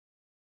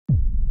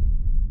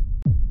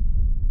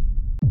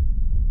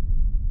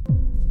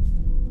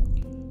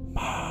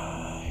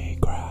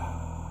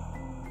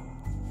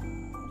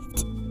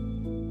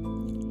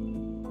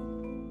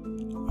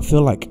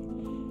feel like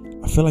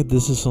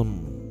this is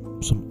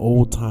some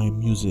old time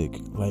music,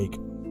 like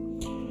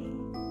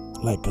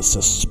a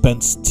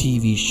suspense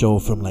TV show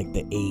from like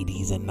the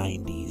 80s and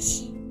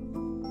 90s,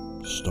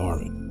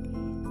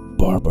 starring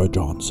Barbara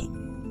Johnson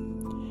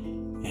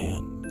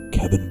and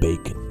Kevin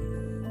Bacon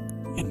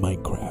in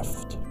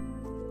Minecraft.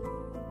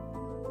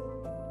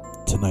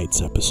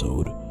 Tonight's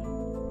episode,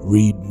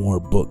 read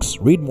more books.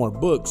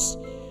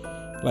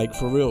 Like,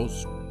 for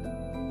reals.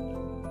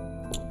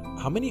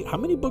 How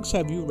many books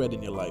have you read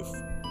in your life?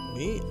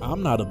 Me,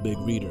 I'm not a big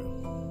reader,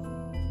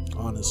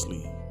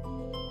 honestly.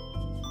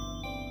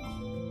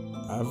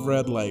 I've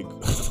read like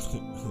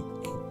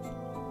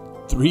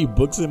 3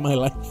 books in my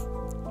life.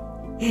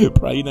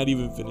 Probably not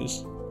even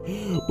finished.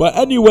 But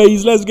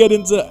anyways, let's get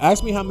into,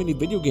 ask me how many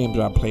video games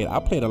I played. I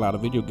played a lot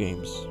of video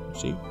games.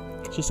 See,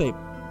 I should say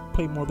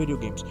play more video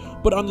games.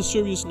 But on the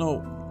serious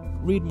note,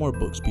 read more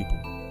books, people.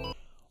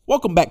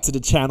 Welcome back to the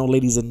channel,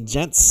 ladies and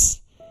gents.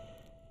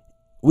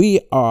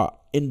 We are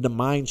in the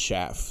mine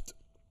shaft.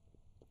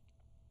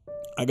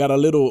 I got a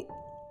little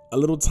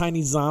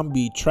tiny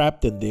zombie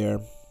trapped in there.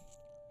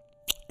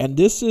 And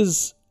this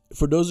is,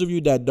 for those of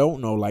you that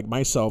don't know, like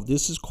myself,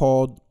 this is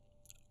called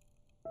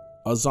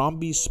a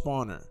zombie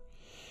spawner.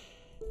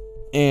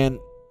 And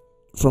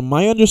from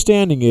my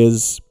understanding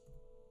is,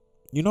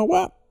 you know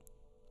what?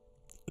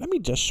 Let me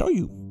just show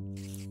you.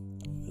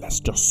 Let's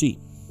just see.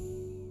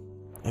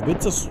 If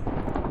it's a,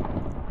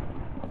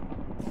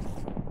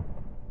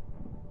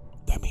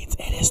 that means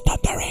it is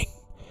thundering.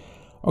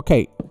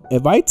 Okay,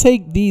 if I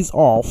take these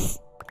off,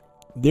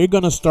 they're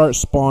gonna start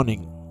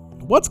spawning.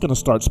 What's gonna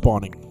start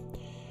spawning?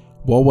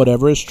 Well,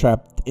 whatever is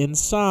trapped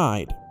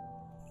inside.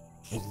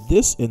 In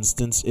this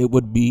instance, it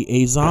would be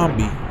a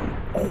zombie.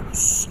 Oh,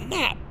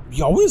 snap.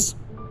 Yo,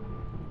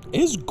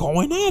 it's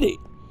going at it.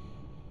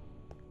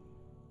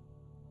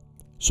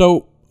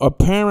 So,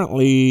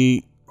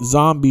 apparently,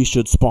 zombies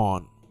should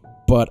spawn.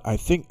 But I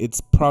think it's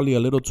probably a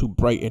little too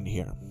bright in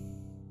here.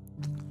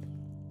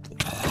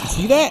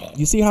 See that?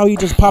 You see how he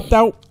just popped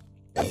out?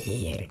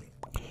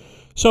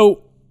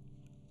 So,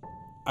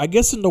 I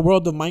guess in the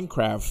world of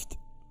Minecraft,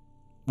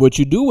 what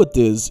you do with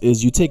this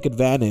is you take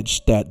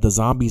advantage that the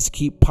zombies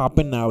keep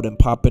popping out and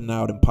popping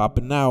out and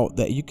popping out,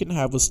 that you can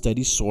have a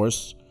steady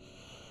source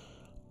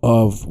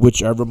of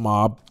whichever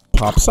mob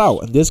pops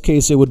out. In this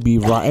case, it would be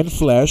rotten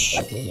flesh.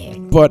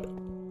 But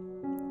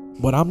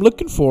what I'm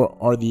looking for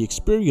are the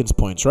experience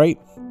points, right?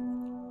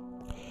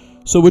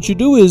 So what you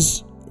do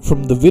is,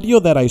 from the video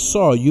that I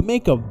saw, you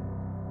make a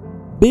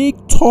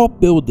big tall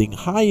building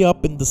high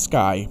up in the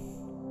sky.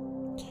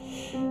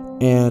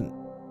 And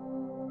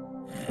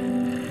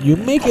you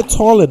make it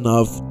tall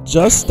enough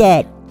just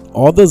that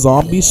all the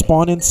zombies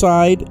spawn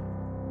inside,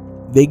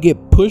 they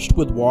get pushed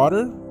with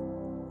water,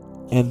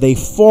 and they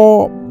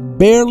fall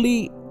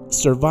barely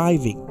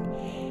surviving.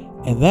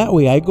 And that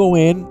way I go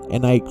in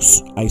and I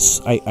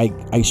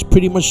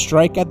pretty much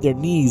strike at their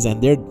knees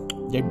and they're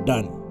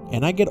done.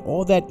 And I get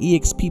all that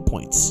EXP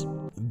points.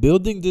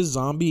 Building this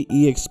zombie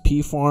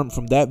EXP farm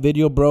from that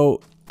video, bro,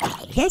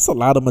 that's a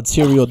lot of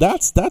material.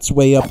 That's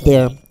way up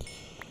there.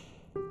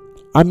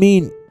 I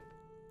mean,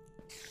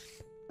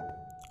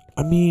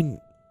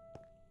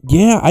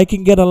 yeah, I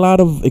can get a lot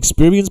of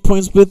experience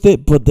points with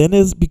it, but then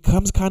it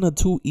becomes kind of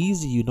too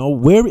easy, you know?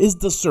 Where is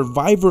the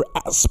survivor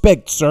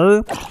aspect,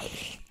 sir?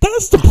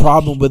 That's the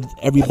problem with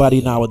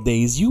everybody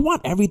nowadays. You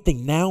want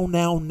everything now.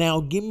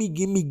 Give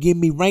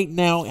me right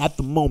now at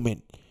the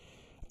moment.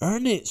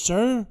 Earn it,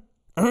 sir.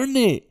 Earn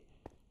it.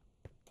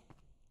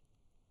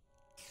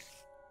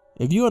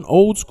 If you're an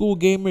old school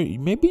gamer,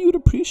 maybe you'd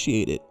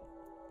appreciate it.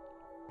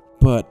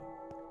 But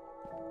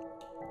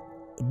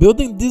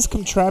building this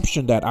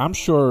contraption that I'm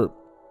sure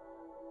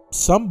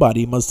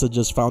somebody must have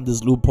just found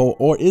this loophole,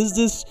 or is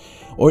this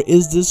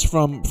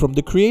from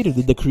the creator?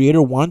 Did the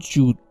creator want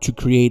you to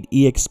create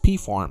EXP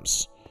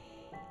farms?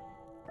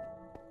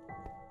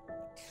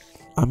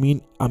 I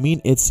mean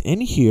it's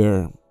in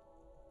here,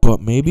 but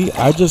maybe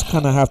I just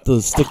kind of have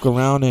to stick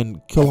around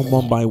and kill them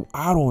one by,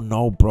 I don't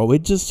know, bro.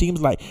 It just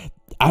seems like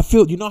I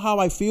feel, you know how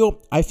I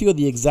feel? I feel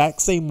the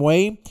exact same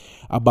way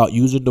about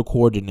using the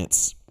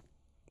coordinates.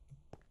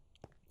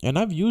 And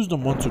I've used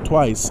them once or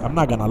twice, I'm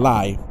not gonna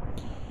lie.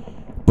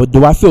 But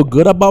do I feel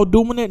good about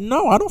doing it?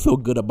 No, I don't feel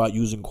good about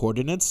using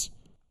coordinates.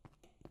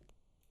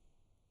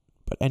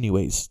 But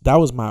anyways, that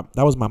was my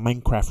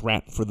Minecraft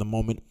rant for the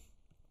moment.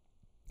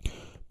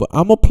 But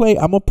I'm gonna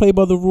play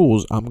by the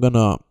rules.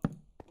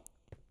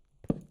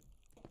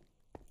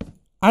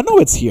 I know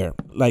it's here.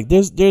 Like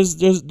there's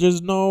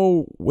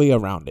no way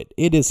around it.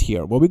 It is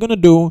here. What we're gonna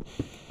do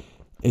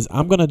is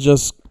I'm gonna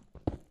just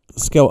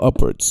scale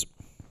upwards.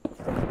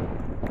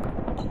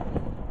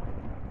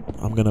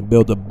 I'm gonna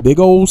build a big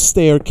old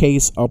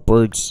staircase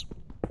upwards.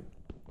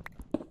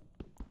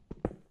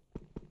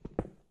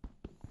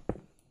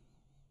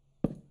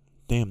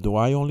 Damn, do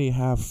I only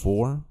have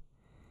 4?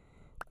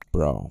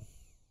 Bro.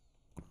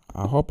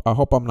 I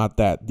hope I'm not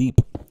that deep.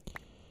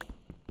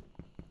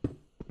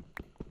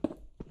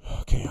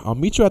 Okay, I'll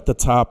meet you at the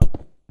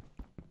top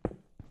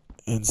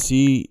and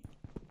see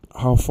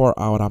how far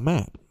out I'm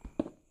at.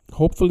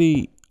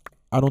 Hopefully,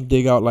 I don't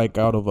dig out like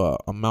out of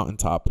a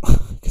mountaintop,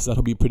 because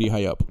that'll be pretty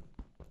high up.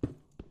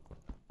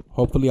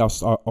 Hopefully,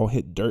 I'll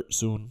hit dirt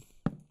soon.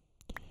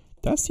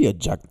 That's the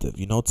objective,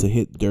 you know, to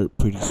hit dirt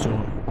pretty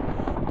soon.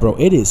 Bro,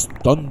 it is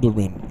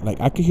thundering. Like,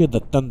 I can hear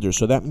the thunder,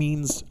 so that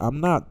means I'm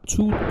not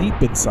too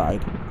deep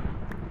inside.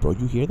 Bro,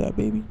 you hear that,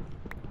 baby?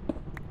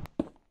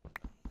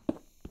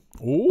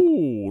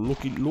 Oh,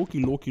 looky.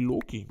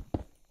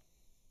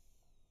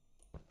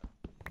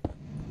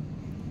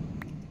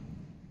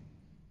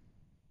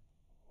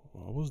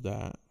 What was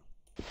that?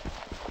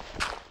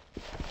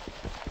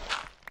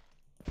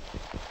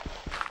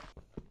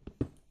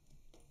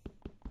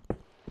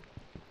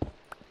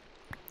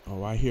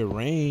 Oh, I hear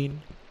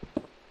rain.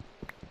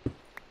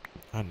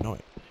 I know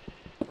it.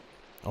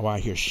 Oh, I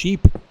hear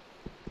sheep.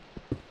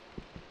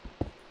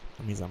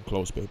 That means I'm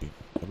close, baby.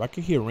 If I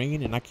can hear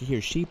rain and I can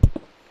hear sheep,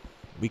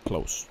 we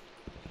close.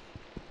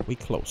 We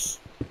close.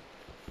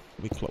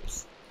 We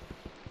close.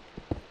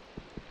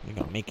 We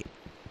gonna make it.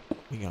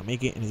 We gonna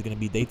make it, and it's gonna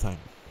be daytime.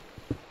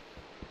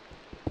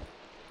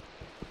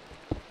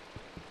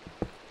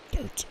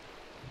 Dirt.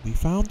 We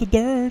found the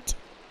dirt.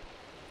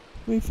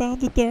 We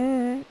found the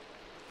dirt.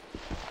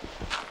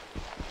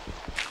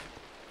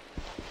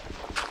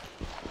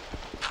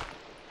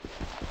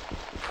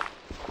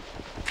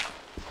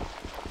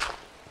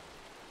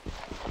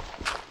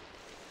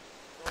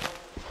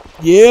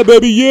 Yeah,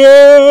 baby,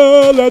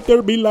 yeah. Let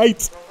there be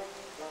light.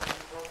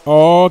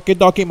 Okay,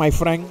 dokie, my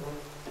friend.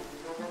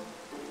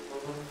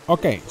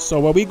 Okay, so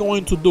what we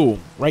going to do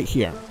right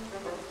here,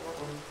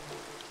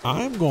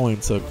 I'm going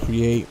to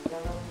create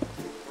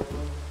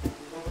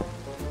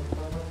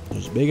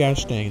this big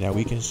ass thing that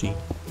we can see.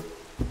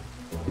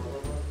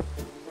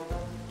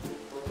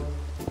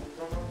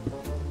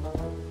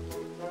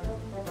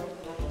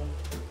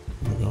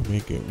 We're gonna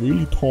make it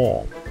really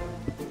tall.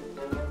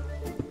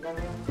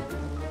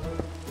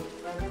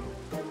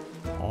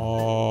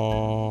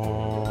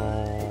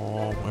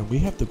 And we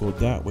have to go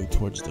that way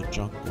towards the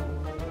jungle.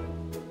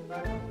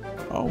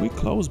 Oh, we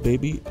close,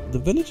 baby. The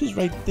village is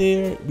right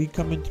there. We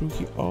coming through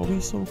here. Oh, we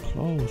so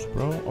close,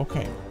 bro.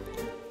 Okay.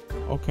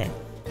 Okay.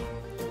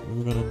 What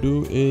we're gonna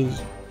do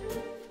is,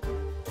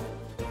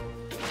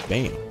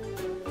 bam.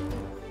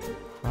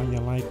 How you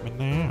like me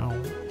now?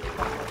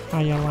 How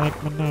you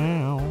like me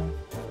now?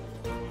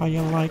 How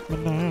you like me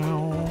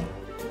now?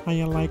 How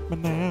you like me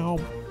now?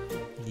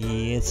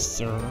 Yes,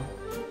 sir.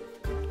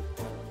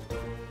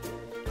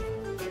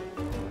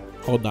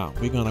 Hold on,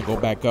 we're gonna go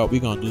back up.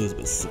 We're gonna do this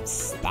with some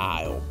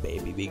style,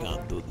 baby. We're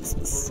gonna do this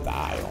with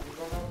style.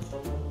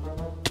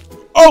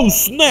 Oh,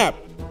 snap!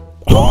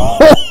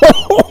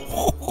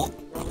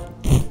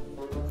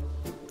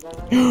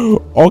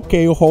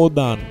 Okay, hold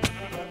on.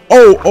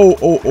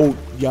 Oh.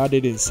 Y'all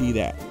didn't see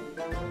that.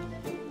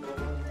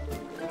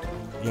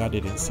 Y'all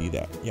didn't see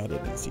that. Y'all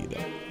didn't see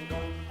that.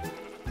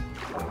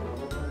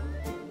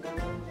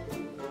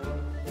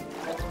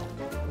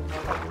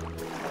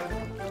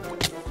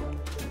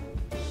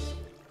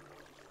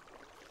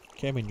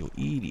 Kevin, you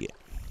idiot.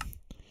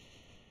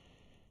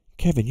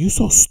 Kevin, you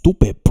so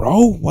stupid,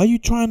 bro. Why you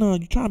trying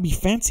to be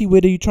fancy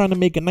with it? You trying to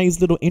make a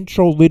nice little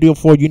intro video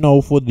for, you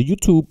know, for the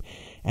YouTube,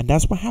 and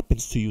that's what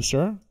happens to you,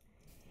 sir.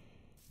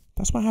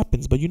 That's what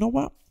happens. But you know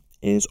what?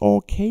 It's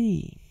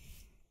okay.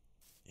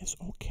 It's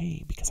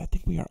okay, because I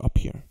think we are up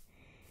here.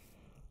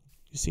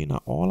 You see,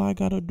 now all I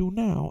gotta do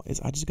now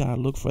is I just gotta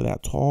look for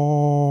that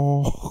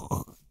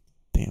tall.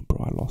 Damn,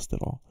 bro, I lost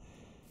it all.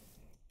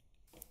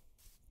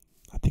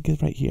 I think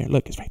it's right here.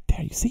 Look, it's right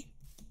there. You see?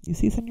 You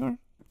see, senor?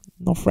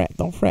 No fret.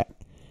 Don't fret.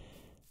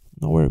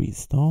 No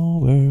worries.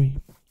 Don't worry.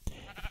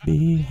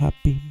 Be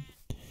happy.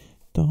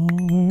 Don't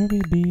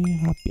worry. Be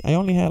happy. I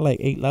only had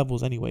like 8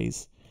 levels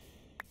anyways.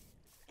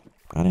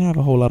 I didn't have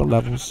a whole lot of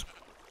levels.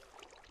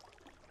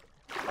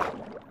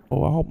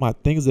 Oh, I hope my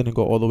things didn't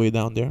go all the way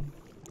down there.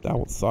 That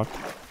would suck.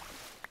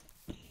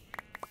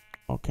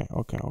 Okay.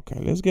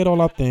 Let's get all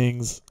our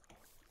things.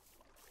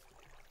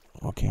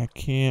 Okay, I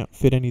can't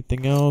fit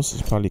anything else.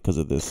 It's probably because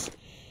of this.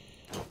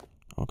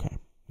 Okay,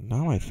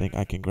 now I think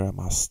I can grab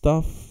my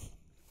stuff.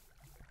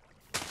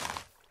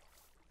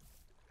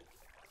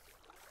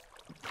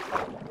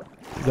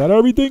 Is that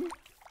everything?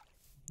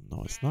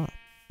 No, it's not.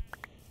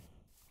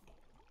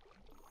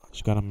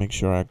 Just gotta make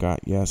sure I got,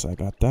 yes, I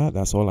got that.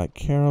 That's all I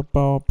care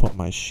about. Put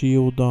my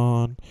shield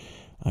on.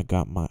 I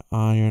got my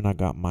iron. I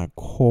got my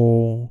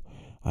coal.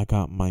 I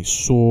got my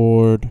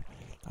sword.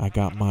 I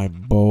got my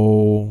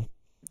bow.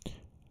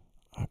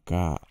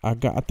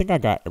 I think I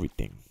got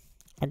everything.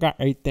 I got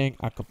everything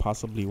I could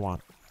possibly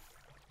want.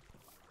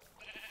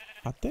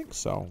 I think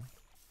so.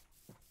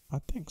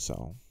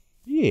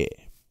 Yeah.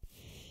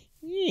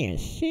 Yeah,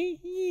 see?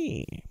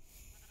 Yeah.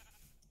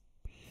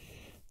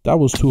 That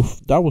was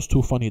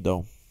too funny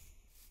though.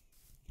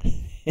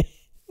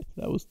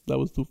 that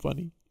was too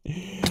funny.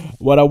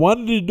 What I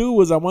wanted to do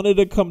was I wanted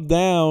to come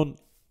down,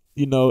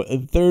 you know,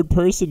 in third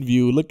person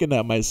view, looking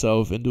at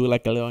myself and do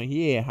like a little,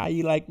 yeah, how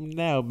you like me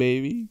now,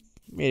 baby?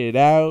 Made it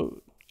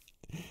out.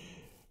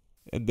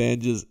 And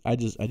then I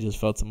just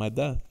fell to my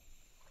death.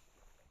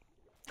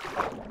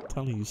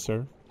 telling you,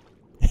 sir.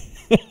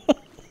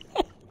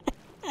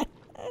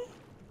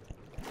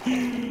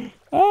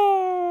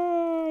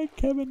 Ah,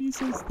 Kevin, you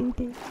so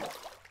stupid.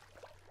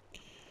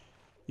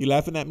 You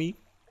laughing at me?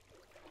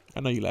 I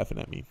know you laughing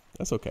at me.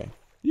 That's okay.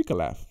 You can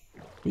laugh.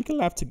 We can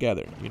laugh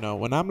together. You know,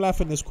 when I'm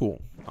laughing, it's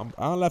cool. I'm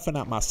laughing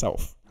at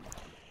myself.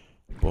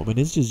 But when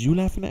it's just you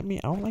laughing at me,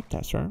 I don't like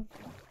that, sir.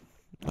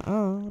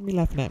 Me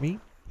laughing at me.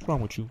 What's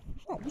wrong with you?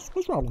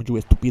 What's wrong with you,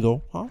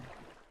 estupido? Huh? All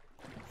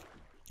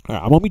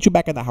right, I'm gonna meet you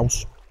back at the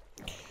house.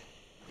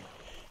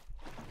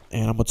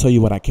 And I'm gonna tell you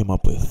what I came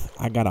up with.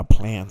 I got a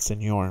plan,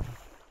 senor.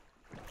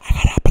 I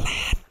got a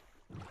plan.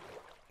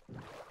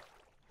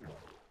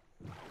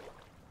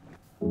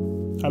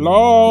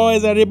 Hello,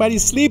 is everybody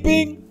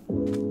sleeping?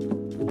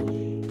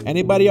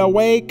 Anybody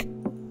awake?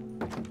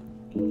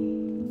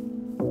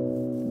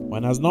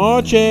 Buenas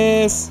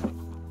noches.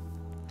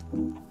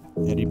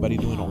 Everybody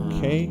doing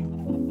okay?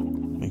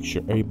 Make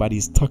sure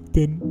everybody's tucked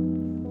in.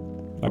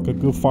 Like a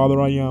good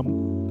father I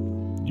am.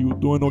 You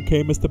doing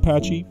okay, Mr.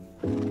 Patchy?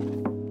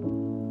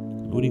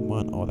 Looting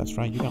one. Oh, that's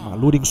right. You got my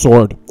looting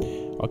sword.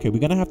 Okay, we're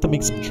gonna have to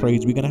make some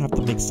trades. We're gonna have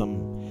to make some...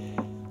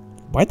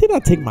 Why did I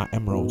take my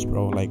emeralds,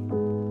 bro? Like,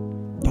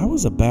 that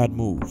was a bad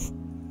move.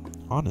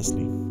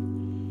 Honestly.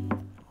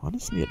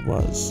 Honestly, it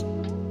was.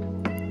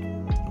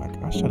 Like,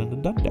 I shouldn't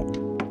have done that.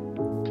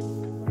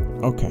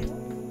 Okay.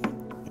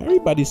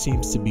 Everybody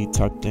seems to be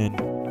tucked in.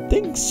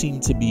 Things seem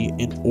to be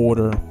in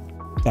order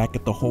back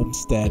at the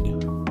homestead.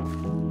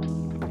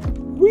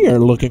 We are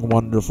looking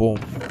wonderful.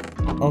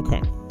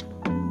 Okay.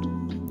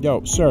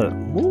 Yo, sir,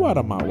 move out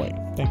of my way.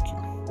 Thank you.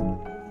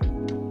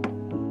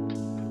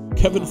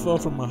 Kevin fell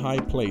from a high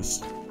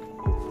place.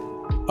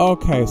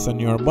 Okay,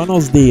 senor.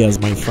 Buenos dias,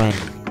 my friend.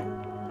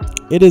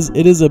 It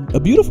is a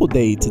beautiful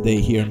day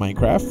today here in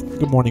Minecraft.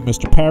 Good morning,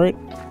 Mr. Parrot.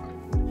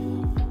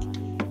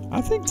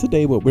 I think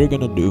today what we're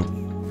gonna do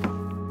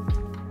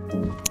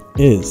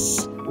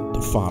is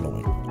the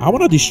following. I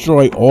want to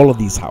destroy all of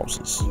these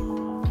houses.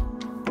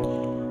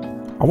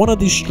 I want to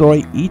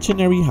destroy each and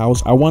every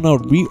house. I want to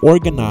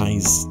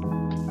reorganize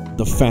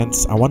the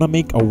fence. I want to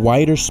make a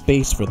wider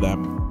space for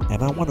them,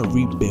 and I want to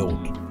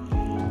rebuild.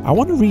 I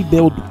want to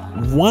rebuild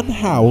one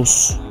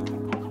house.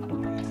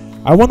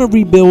 I want to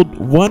rebuild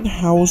one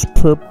house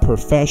per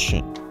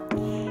profession,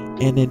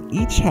 and in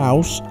each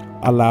house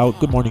allow...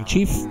 Good morning,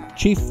 Chief.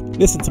 Chief,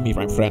 listen to me,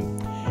 my friend.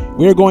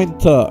 We're going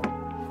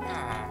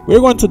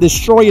to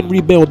destroy and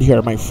rebuild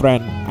here, my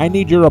friend. I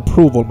need your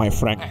approval, my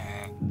friend.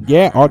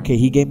 Yeah, okay.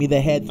 He gave me the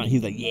head.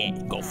 He's like, yeah,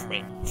 go for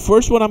it.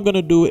 First, what I'm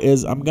gonna do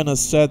is I'm gonna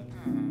set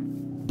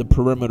the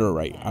perimeter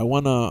right. I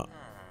wanna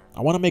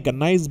make a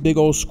nice big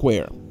old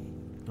square.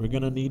 We're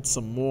gonna need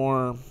some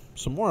more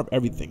of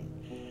everything.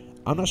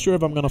 I'm not sure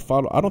if I'm gonna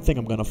follow. I don't think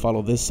I'm gonna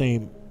follow this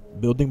same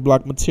building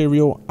block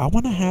material. I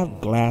wanna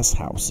have glass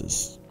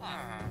houses.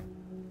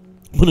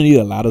 I'm gonna need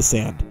a lot of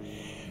sand.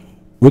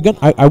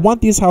 I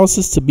want these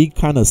houses to be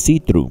kind of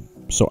see-through,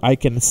 so I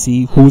can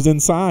see who's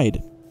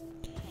inside.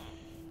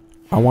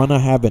 I want to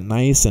have it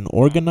nice and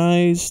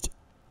organized.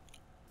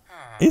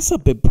 It's a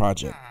big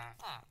project.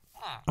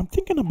 I'm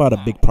thinking about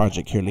a big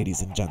project here,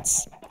 ladies and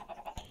gents.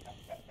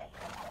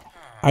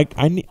 I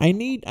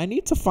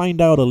need to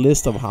find out a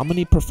list of how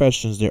many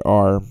professions there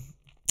are.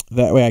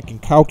 That way I can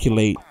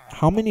calculate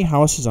how many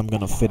houses I'm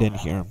gonna fit in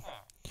here.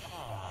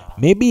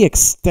 Maybe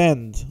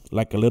extend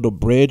like a little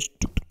bridge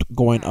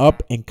going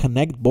up and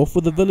connect both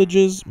of the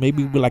villages.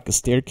 Maybe with like a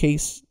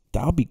staircase.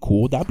 That'll be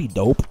cool. That'll be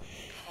dope.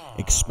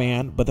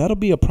 Expand, but that'll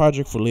be a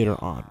project for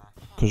later on.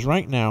 Cause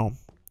right now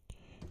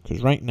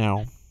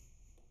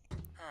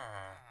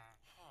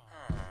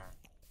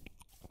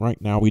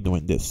we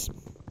doing this.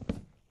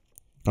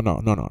 No,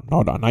 not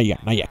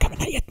yet, come on,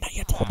 not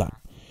yet. Hold on.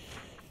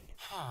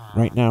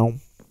 Right now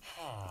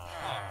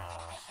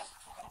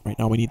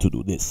we need to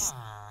do this.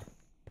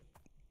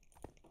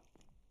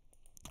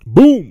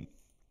 Boom,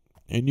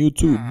 and you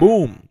too.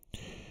 Boom.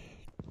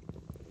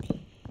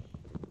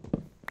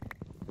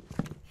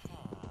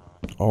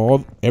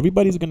 Oh,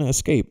 everybody's gonna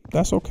escape.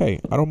 That's okay.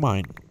 I don't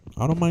mind.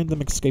 I don't mind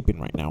them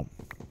escaping right now.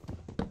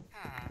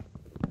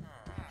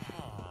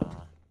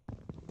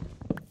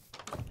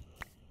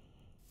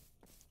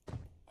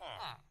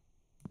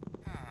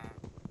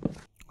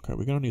 Okay,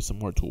 we're gonna need some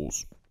more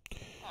tools.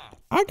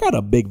 I got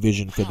a big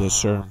vision for this,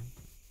 sir.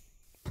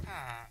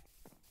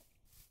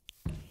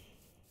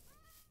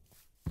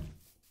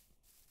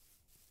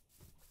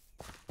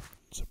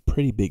 It's a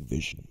pretty big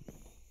vision.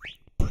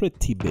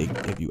 Pretty big,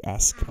 if you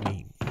ask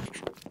me.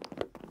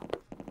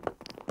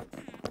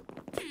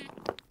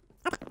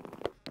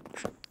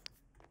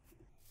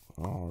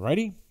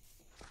 Alrighty.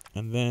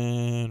 And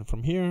then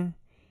from here,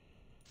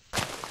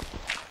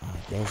 I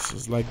guess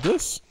it's like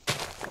this.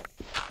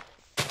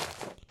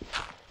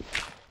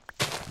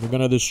 We're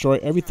gonna destroy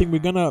everything. We're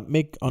gonna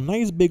make a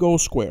nice big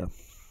old square.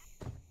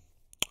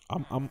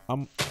 I'm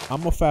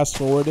gonna fast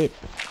forward it.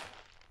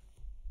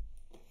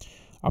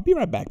 I'll be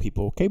right back,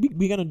 people. Okay,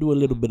 we're gonna do a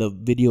little bit of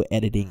video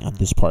editing on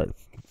this part.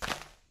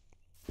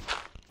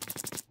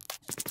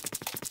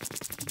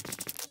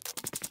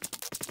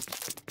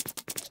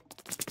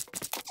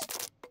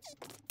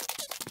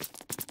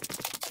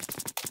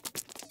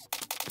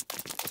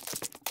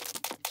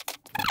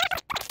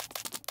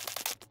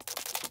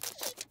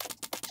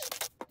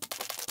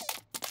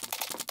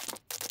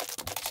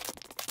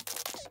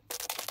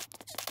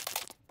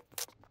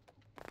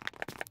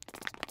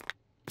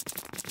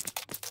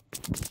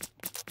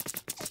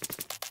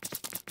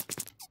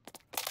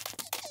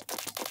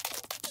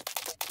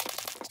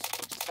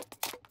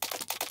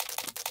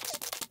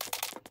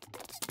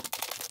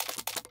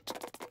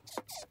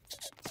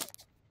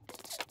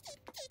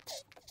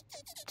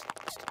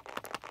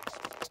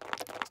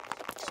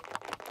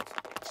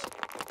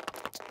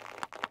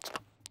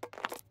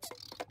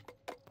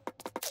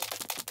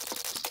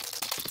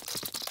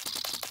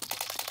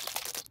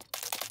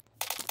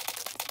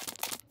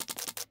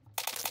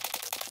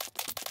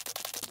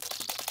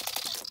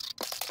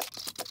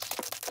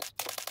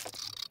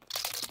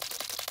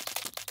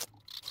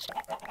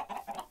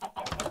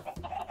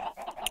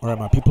 All right,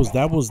 my peoples,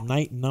 that was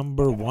night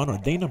number 1 or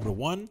day number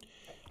 1.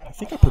 I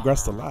think I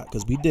progressed a lot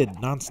because we did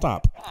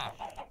nonstop.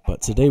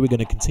 But today we're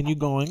gonna continue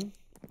going.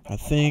 I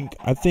think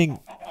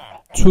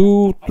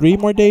 2-3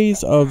 more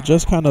days of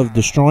just kind of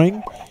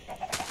destroying.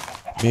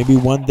 Maybe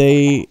 1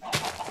 day,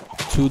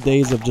 2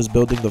 days of just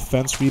building the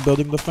fence,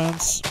 rebuilding the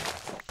fence,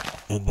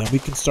 and then we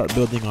can start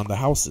building on the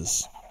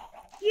houses.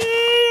 Yay!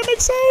 I'm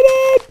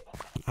excited.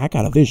 I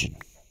got a vision.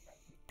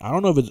 I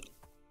don't know if it's.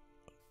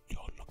 Yo,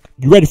 look.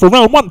 You ready for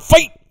round 1?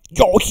 Fight!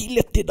 Yo, he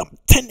lifted him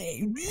 10.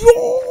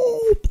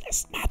 Yo,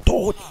 bless my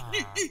dog.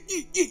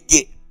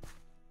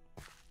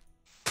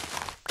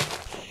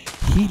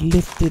 He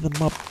lifted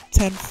him up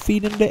 10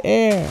 feet in the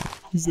air.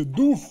 He's a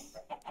doof.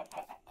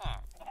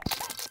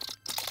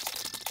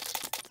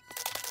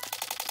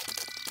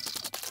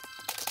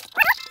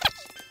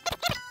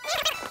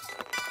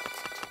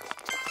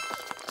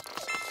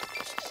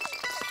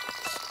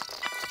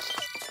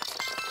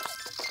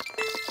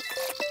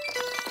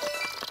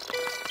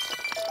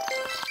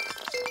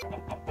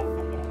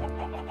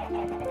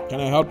 Can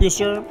I help you,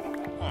 sir?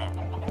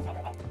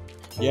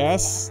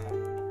 Yes?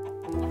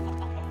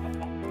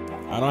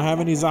 I don't have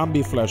any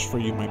zombie flesh for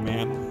you, my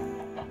man.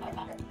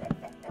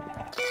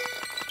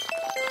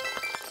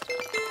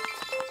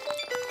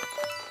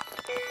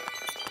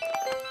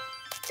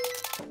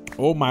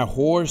 Oh, my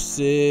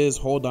horses.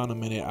 Hold on a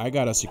minute. I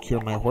gotta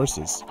secure my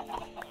horses.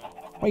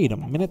 Wait a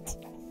minute.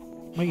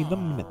 Wait a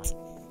minute.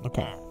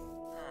 Okay.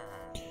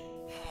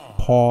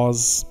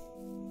 Pause.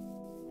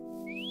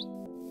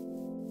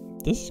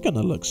 This is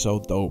gonna look so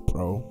dope,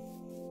 bro.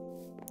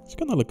 It's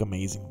gonna look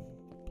amazing.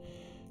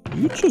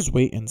 You just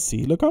wait and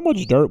see. Look how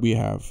much dirt we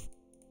have.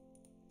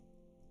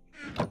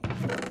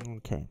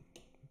 Okay.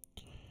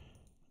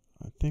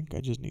 I think I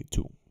just need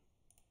 2.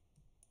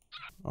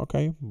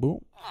 Okay,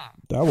 boom.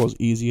 That was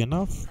easy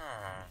enough.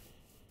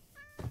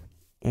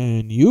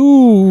 And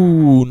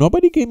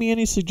nobody gave me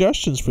any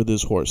suggestions for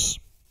this horse.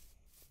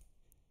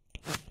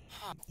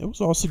 It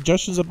was all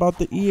suggestions about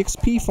the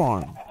EXP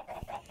farm.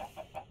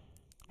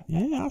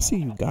 Yeah, I see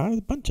you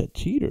guys. Bunch of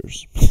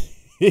cheaters.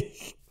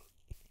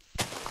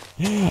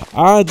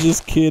 I'm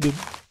just kidding.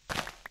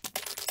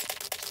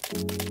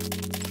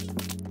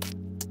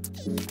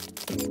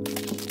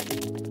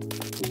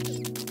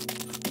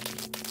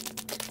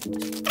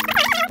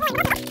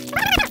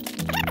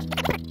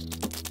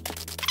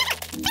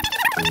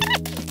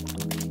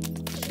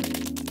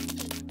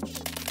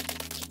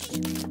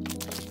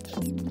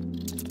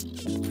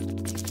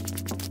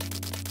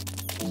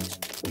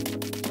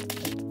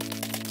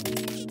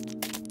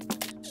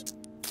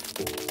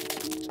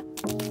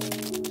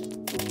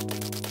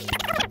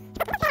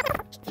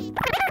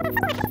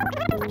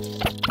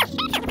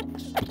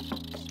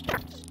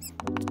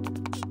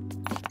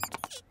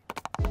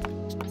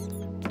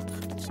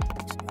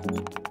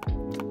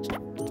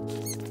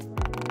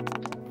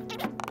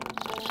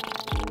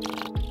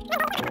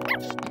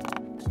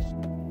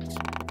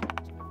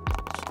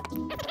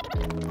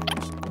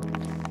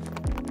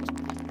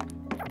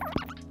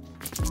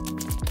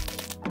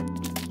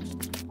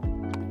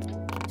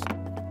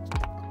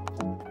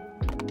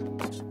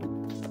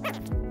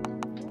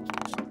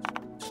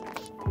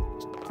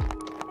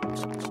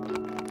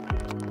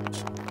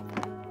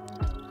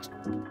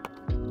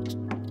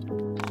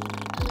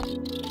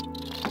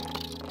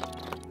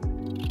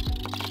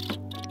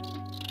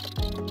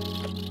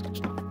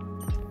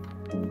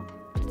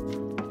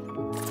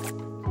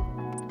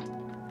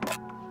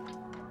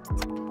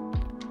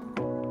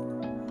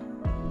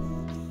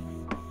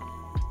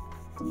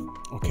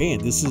 Okay,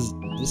 and this is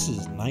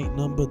night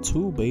number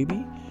 2,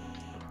 baby.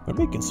 We're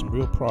making some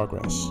real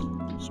progress.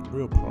 Some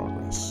real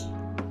progress.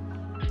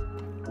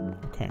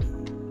 Okay.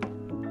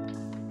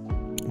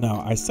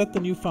 Now, I set the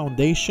new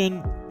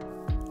foundation,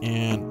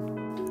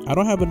 and I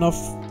don't have enough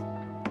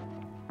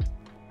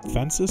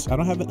fences. I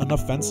don't have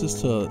enough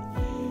fences to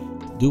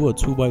do a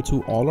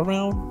 2x2 all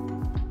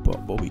around.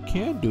 But what we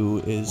can do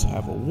is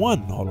have a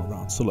 1 all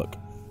around. So look,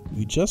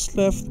 we just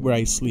left where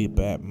I sleep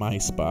at, my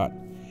spot.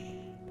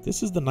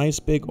 This is the nice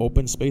big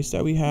open space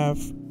that we have.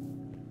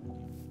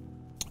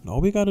 And all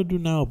we gotta do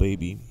now,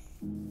 baby.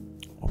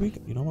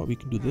 You know what? We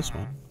can do this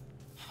one.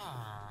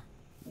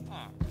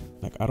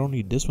 Like, I don't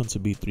need this one to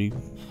be three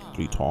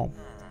tall.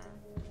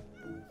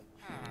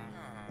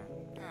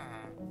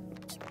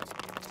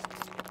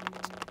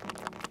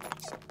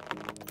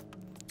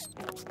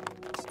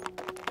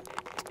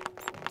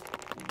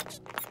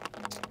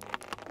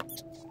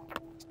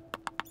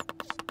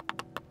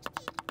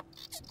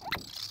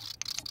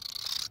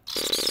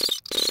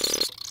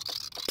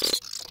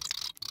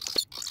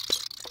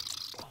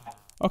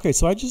 Okay,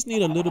 so I just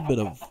need a little bit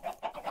of,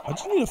 I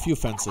just need a few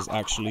fences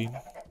actually,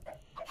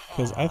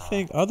 because I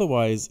think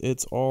otherwise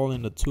it's all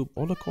in the tube.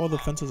 Oh, look, all the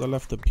fences I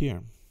left up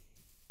here.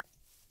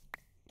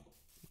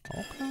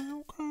 Okay.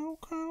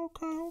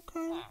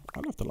 I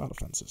left a lot of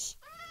fences.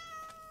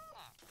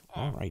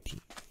 Alrighty.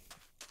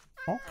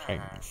 Okay,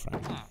 my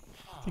friend.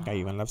 I think I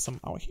even left some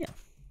out here.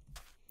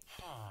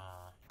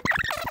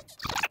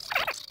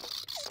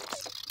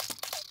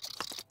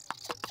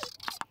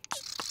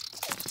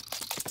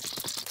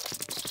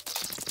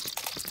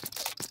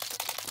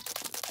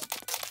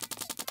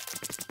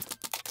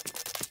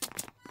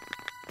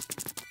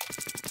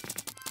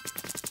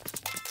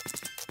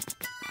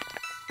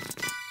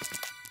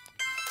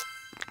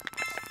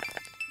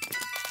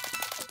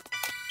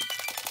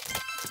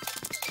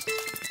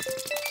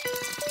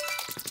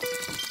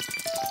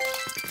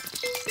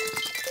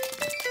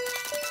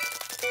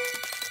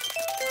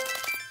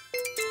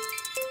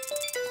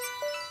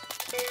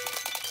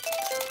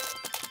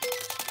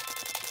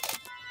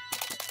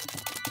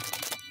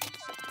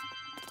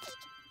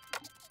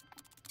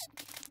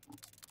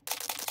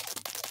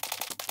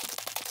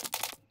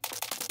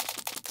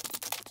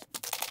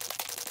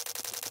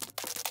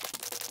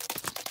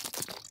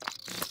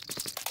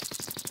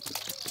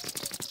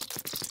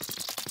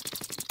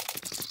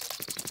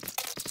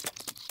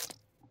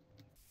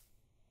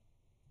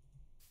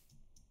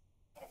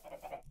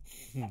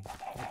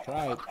 I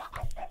tried.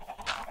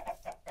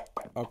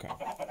 Okay.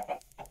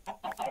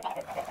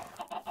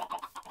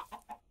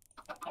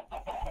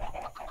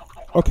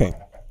 Okay.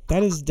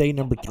 That is day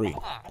number 3.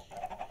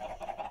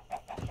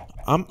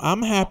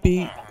 I'm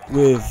happy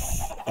with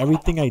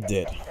everything I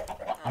did.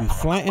 We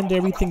flattened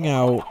everything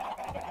out.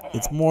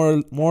 It's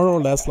more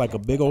or less like a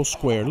big old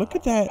square. Look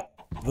at that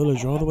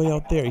villager all the way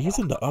out there. He's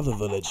in the other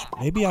village.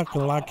 Maybe I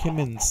can lock him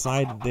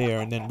inside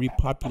there and then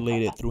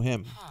repopulate it through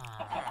him.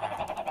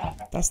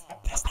 That's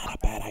not a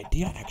bad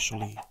idea,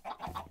 actually.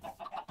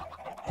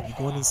 Are you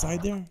going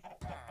inside there?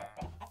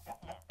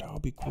 That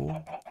would be cool.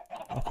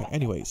 Okay,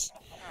 anyways.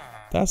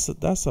 That's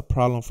a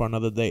problem for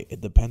another day.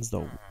 It depends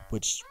though.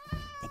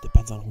 It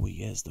depends on who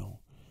he is though.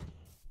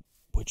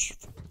 Which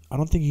I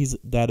don't think he's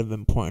that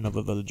important of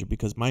a villager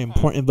because my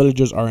important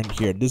villagers are in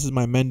here. This is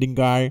my mending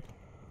guy.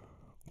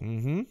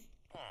 And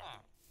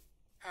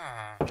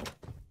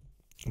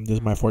this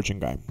is my fortune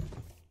guy.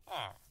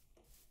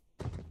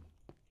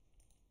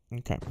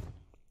 Okay.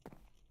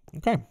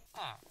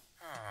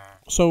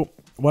 So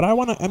what I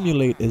want to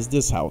emulate is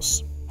this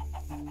house.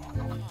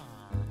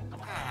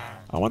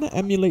 I want to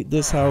emulate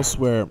this house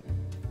where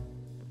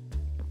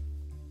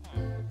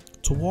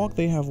to walk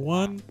they have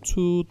 1,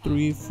 2,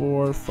 3,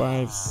 4,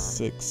 5,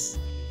 6.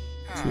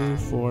 2,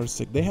 4,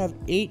 6. They have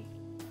 8.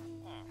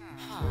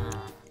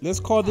 Let's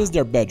call this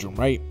their bedroom,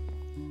 right?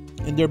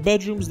 In their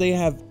bedrooms they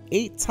have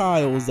 8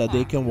 tiles that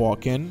they can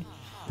walk in,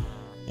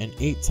 and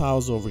 8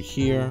 tiles over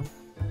here.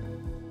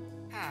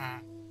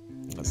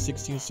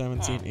 16,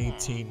 17,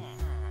 18,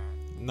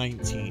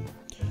 19.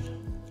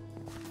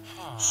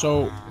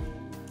 So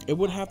it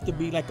would have to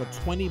be like a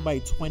 20 by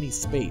 20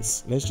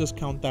 space. Let's just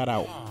count that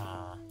out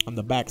on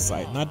the back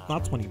side.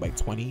 Not 20 by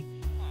 20,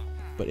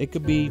 but it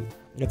could be,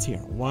 let's hear,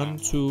 1,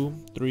 2,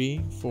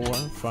 3, 4,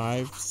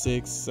 5,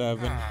 6,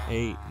 7,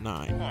 8,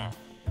 9.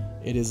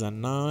 It is a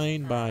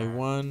 9 by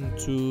 1,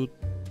 2,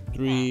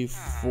 3,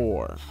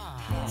 4,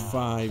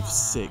 5,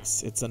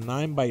 6. It's a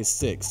 9 by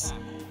 6.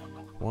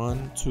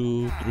 1,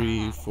 2,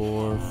 3,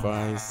 4,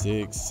 5,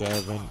 6,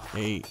 7,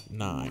 8,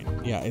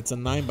 9. Yeah, it's a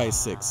 9 by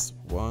 6.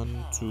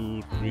 1,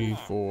 2, 3,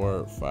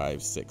 4,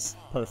 5, 6.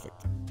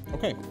 Perfect.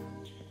 Okay.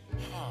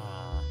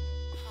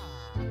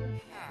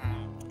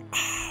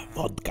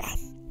 Vodka.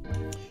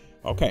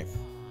 Okay.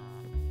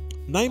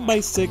 9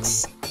 by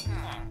 6.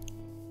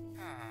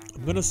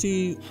 I'm gonna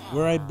see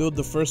where I build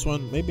the first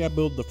one. Maybe I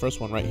build the first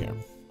one right here.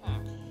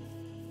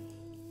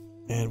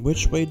 And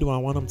which way do I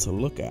want them to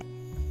look at?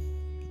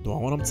 Do I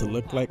want them to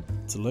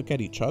look at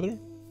each other?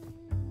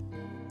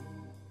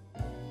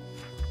 I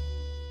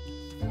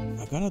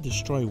gotta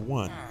destroy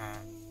one.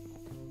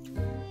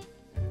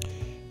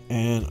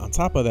 And on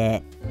top of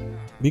that,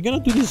 we're gonna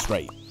do this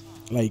right.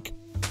 Like,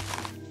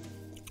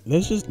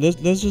 let's just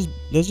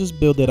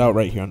build it out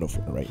right here on the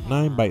floor, right?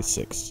 9 by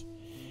 6.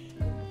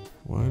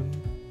 1,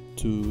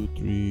 2,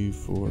 3,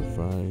 4,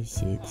 5,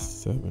 6,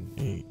 7,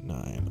 8,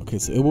 9. Okay,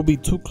 so it will be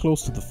too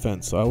close to the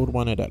fence, so I would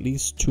want it at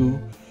least 2.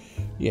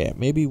 Yeah,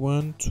 maybe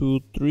 1,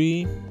 2,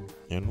 3,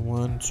 and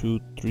 1,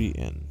 2, 3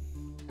 in.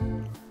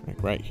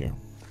 Like right here.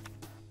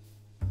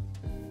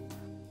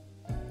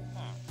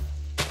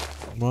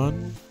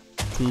 1,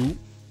 2,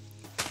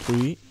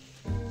 3,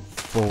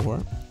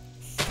 4,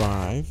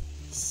 5,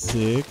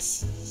 6,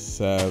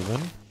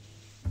 7,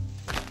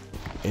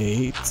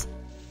 8,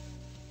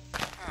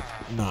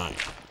 9.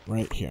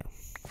 Right here.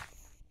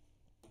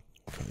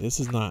 Okay, this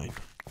is 9.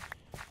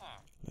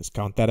 Let's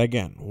count that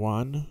again.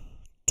 1,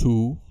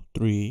 2,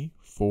 3,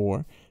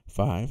 4,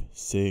 5,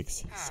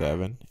 6,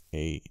 7,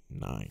 8,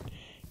 9.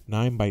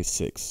 9 by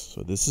 6.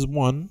 So this is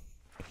 1,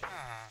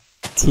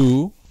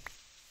 2,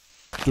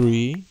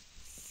 3,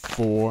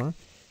 4,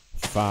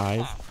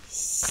 5,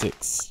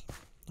 6.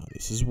 Now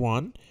this is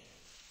 1,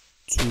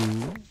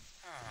 2,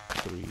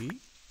 3,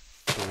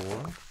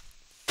 4,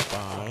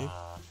 5,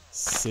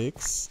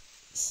 6,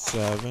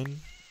 7,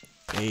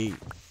 8, 9.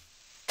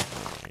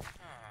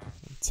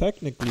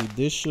 Technically,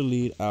 this should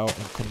lead out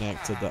and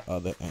connect to the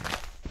other end.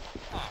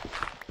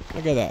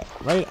 Look at that,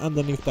 right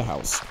underneath the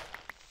house.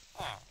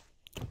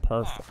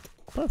 Perfect,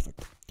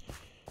 perfect,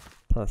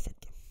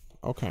 perfect.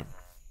 Okay.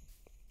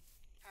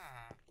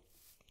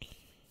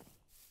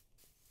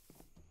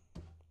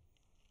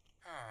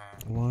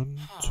 One,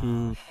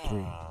 2,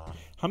 3.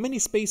 How many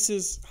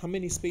spaces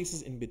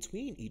in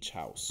between each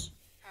house?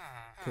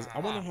 Because I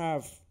want to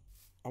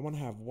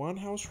have one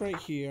house right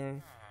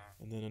here,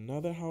 and then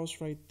another house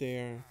right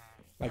there.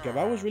 Like, if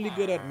I was really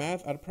good at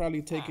math, I'd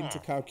probably take into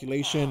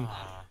calculation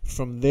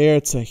from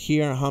there to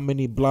here how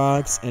many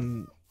blocks,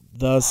 and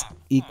thus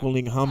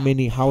equaling how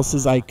many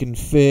houses I can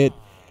fit,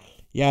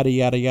 yada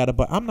yada yada.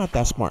 But I'm not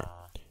that smart.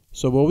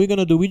 So what we're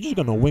gonna do, we're just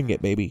gonna wing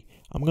it, baby.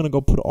 I'm gonna go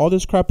put all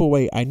this crap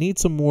away. I need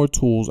some more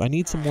tools. I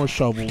need some more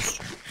shovels.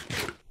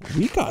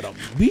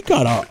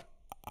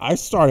 I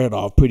started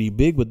off pretty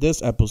big with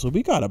this episode.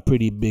 We got a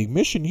pretty big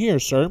mission here,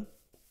 sir.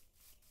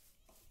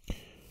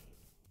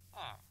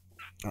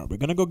 All right, we're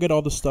going to go get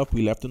all the stuff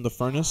we left in the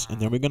furnace, and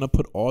then we're going to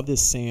put all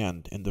this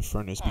sand in the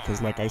furnace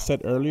because, like I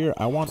said earlier,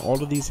 I want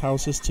all of these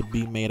houses to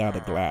be made out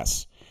of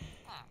glass.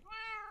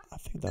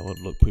 think that would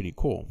look pretty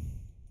cool.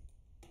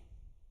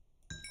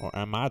 Or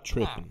am I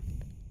tripping?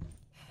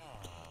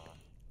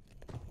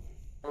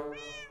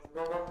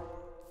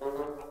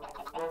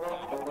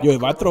 Yo,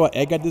 if I throw an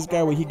egg at this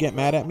guy, will he get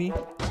mad at me?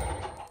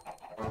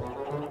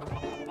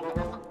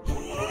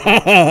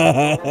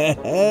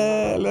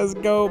 Let's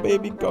go,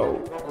 baby,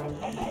 go.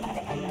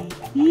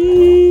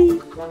 Yee.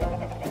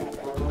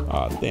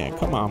 Oh, damn.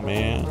 Come on,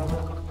 man.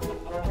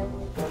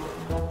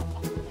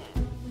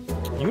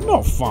 You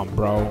no fun,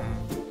 bro.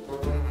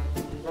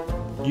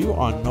 You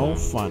are no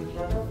fun.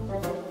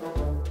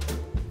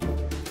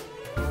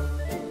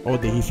 Oh,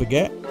 did he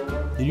forget?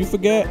 Did you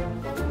forget?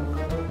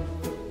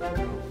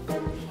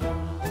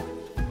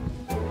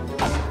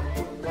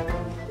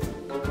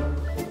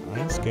 I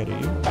ain't scared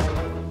of you.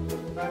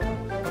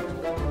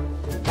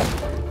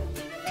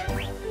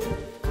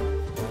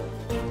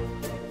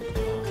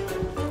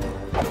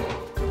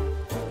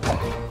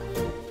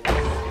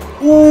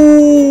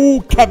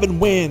 Ooh, Kevin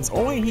wins.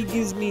 Oh, and he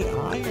gives me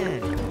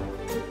iron.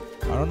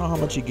 I don't know how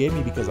much he gave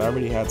me because I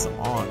already had some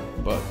on,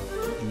 but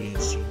you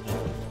didn't see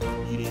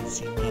nothing. You didn't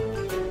see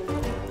nothing.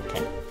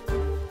 Okay.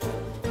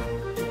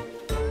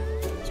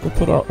 Let's go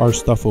put our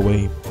stuff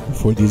away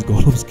before these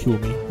golems kill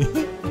me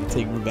and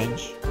take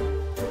revenge.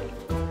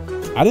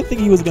 I didn't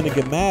think he was going to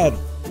get mad.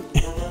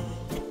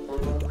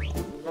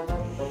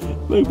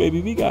 Look,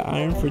 baby, we got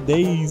iron for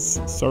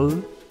days,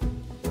 sir.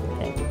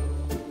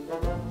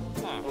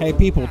 Hey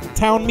people,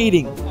 town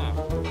meeting.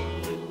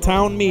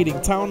 Town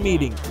meeting, town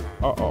meeting.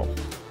 Uh-oh.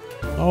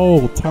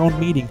 Oh, town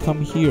meeting,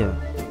 come here.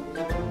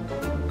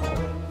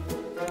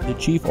 The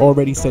chief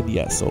already said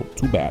yes, so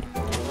too bad.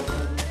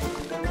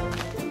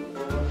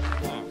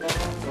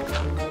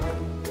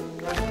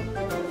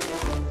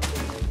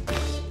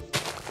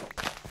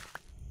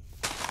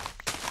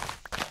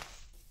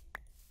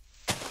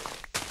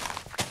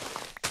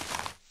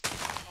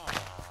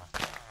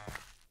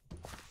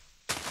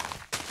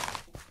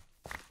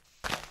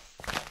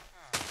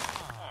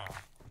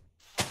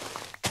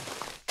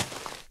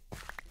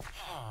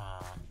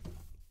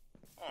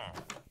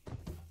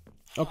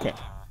 Okay.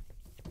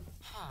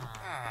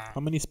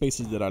 How many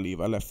spaces did I leave?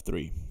 I left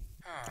 3.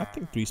 I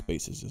think 3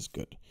 spaces is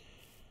good.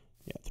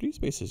 Yeah, 3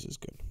 spaces is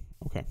good.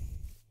 Okay.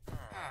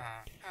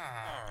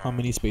 How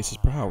many spaces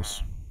per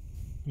house?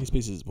 How many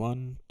spaces?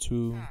 1,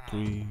 2,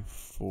 3,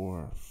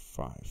 4,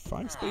 5.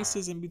 5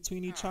 spaces in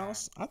between each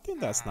house? I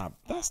think that's not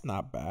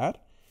bad.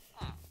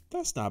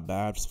 That's not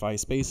bad. 5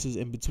 spaces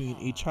in between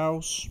each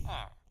house.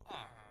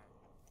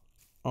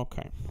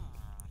 Okay.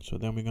 So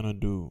then we're gonna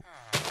do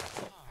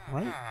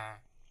right?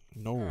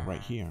 No,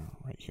 right here,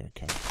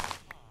 okay.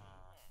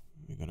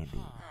 We're gonna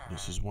do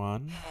this is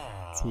 1,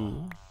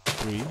 2,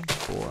 3,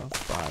 4,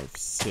 5,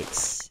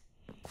 6.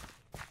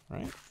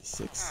 Right?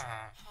 6.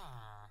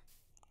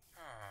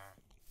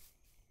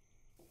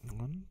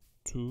 1,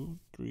 2,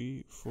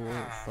 3,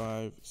 4,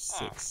 5,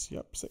 6.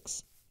 Yep,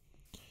 6.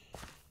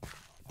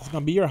 This is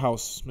gonna be your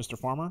house, Mr.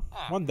 Farmer.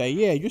 One day,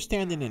 yeah, you're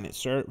standing in it,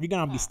 sir. You're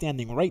gonna be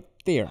standing right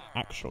there,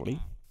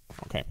 actually.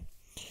 Okay.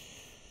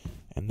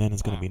 And then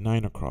it's going to be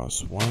 9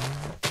 across. 1,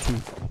 2.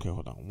 Okay,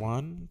 hold on.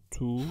 1,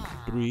 2,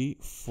 3,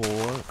 4,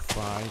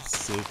 5,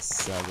 6,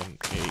 7,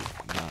 8,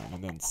 9.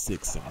 And then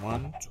 6. And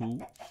 1,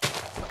 2,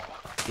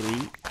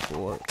 3,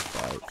 4,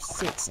 5,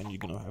 6. And you're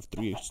going to have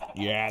 3.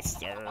 Yes,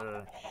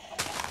 sir.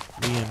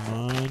 Me and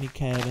money,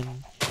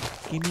 Kevin.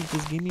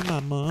 Just give me my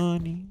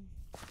money.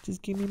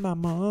 Just give me my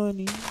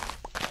money.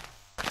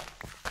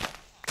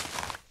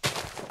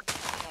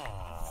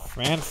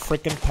 Fan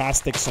freaking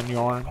tastic,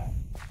 senor.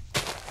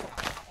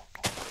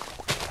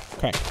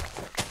 Okay.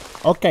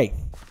 Okay.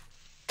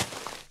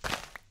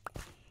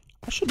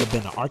 I should have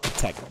been an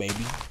architect, baby.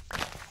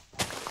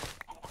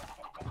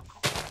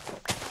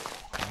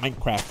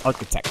 Minecraft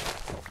architect.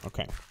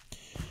 Okay.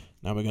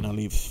 Now we're gonna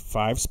leave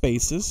 5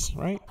 spaces,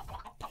 right?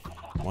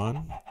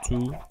 1,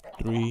 2,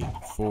 3,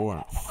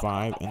 4,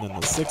 5, and then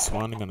the 6th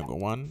one. I'm gonna go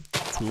 1,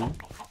 2,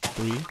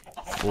 3,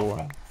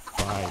 4,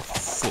 5,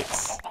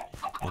 6,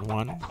 and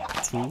 1,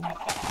 2,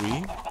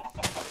 3,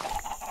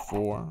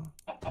 4,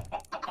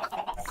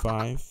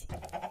 5.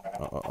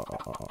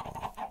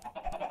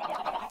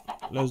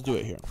 Let's do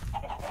it here.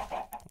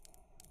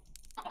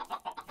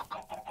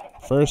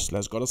 First,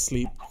 let's go to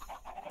sleep.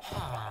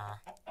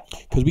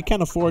 Because we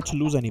can't afford to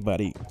lose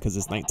anybody because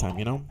it's nighttime,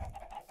 you know?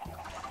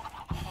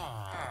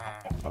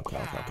 Okay.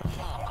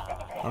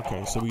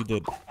 Okay, so we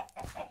did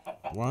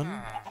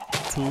 1,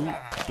 2,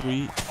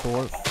 3,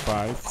 4,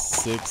 5,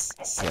 6,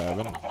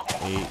 7,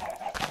 8,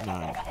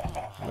 9.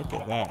 Look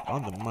at that,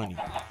 on the money.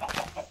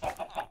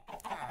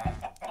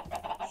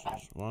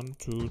 1,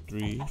 2,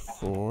 3,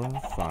 4,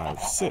 5,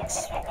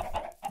 6.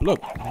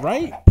 Look,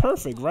 right?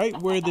 Perfect. Right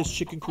where this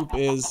chicken coop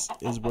is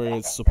where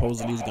it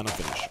supposedly is gonna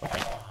finish.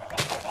 Okay.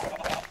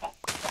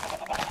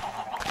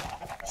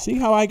 See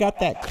how I got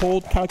that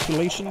cold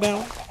calculation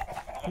down?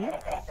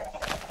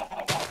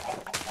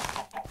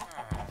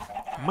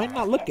 Might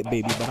not look it,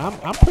 baby, but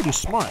I'm pretty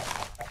smart.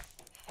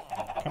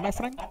 Okay, my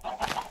friend?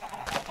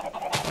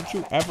 Don't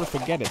you ever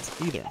forget it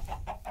either.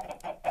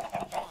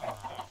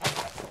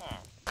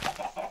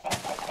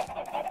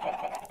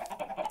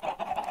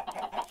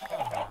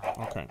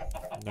 Okay.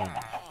 Then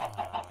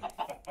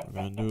we're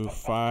gonna do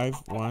 5.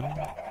 1,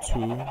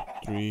 2,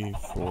 3,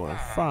 4,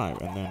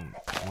 5, and then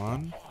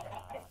 1,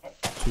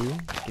 2,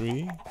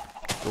 3,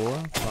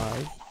 4,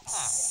 5,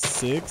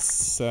 6,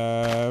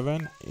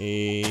 7,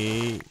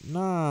 8,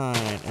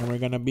 9, and we're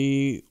gonna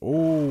be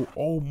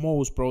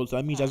almost, bro. So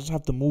that means I just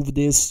have to move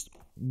this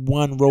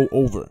one row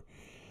over.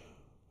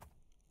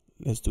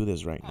 Let's do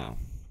this right now.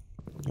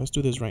 Let's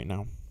do this right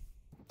now.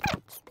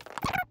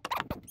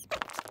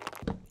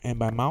 And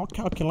by my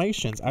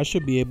calculations, I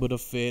should be able to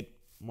fit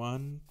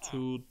 1,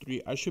 2,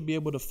 3. I should be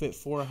able to fit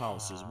 4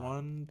 houses.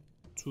 1,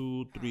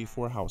 2, 3,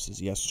 4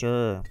 houses. Yes,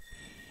 sir.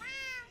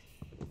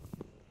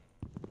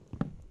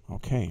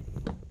 Okay.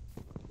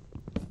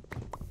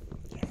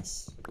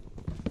 Yes.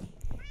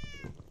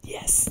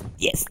 Yes.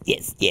 Yes.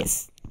 Yes.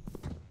 Yes.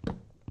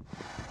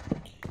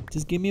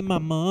 Just give me my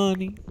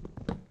money.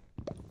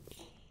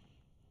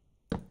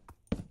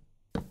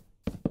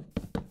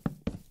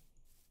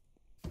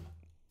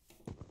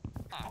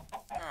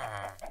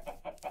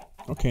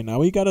 Okay, now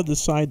we gotta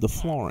decide the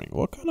flooring.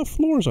 What kind of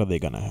floors are they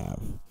gonna have?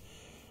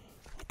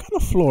 What kind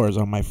of floors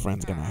are my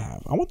friends gonna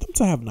have? I want them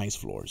to have nice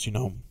floors, you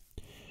know.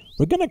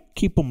 We're gonna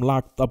keep them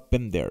locked up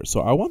in there, so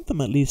I want them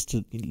at least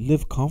to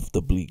live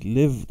comfortably,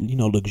 live, you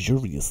know,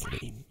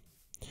 luxuriously.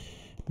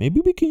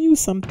 Maybe we can use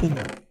something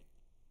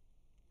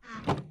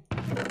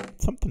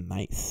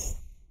nice.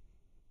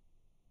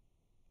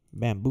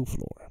 Bamboo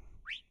floor.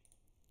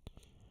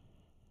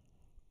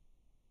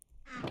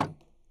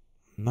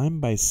 9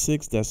 by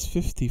 6, that's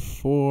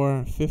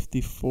 54.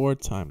 54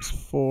 times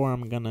 4.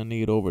 I'm gonna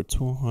need over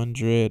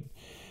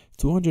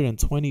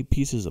 220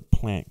 pieces of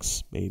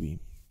planks, baby.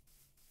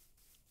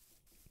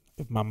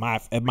 If my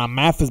math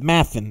is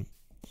mathing,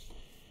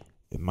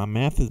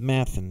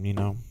 you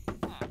know.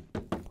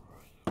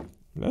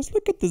 Let's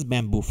look at this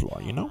bamboo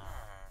floor, you know.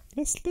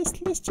 Let's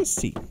just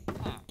see.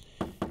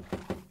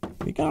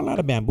 We got a lot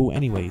of bamboo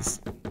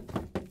anyways.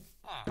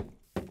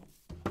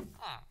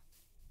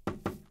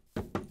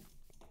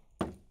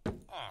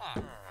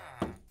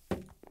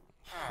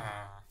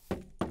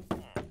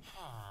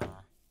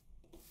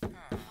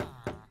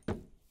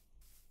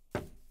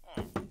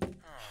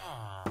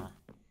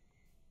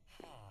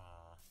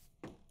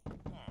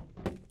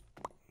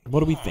 What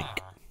do we think?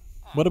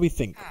 What do we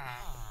think?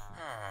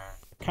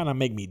 Kind of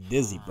make me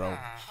dizzy, bro.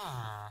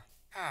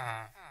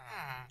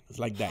 It's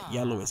like that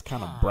yellow is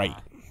kind of bright.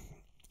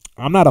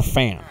 I'm not a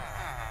fan.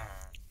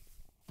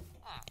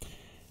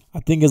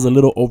 I think it's a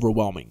little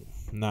overwhelming.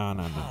 No.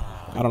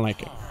 I don't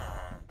like it.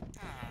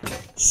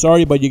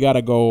 Sorry, but you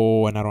gotta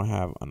go, and I don't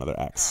have another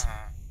axe.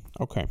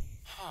 Okay,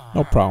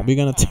 no problem. We're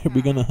gonna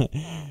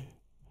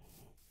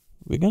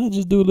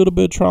just do a little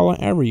bit of trial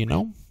and error, you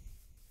know.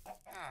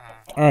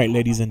 All right,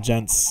 ladies and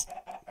gents.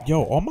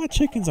 Yo, all my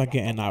chickens are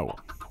getting out.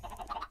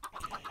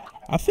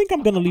 I think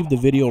I'm gonna leave the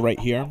video right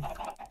here.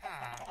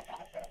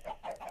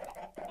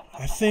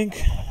 I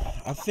think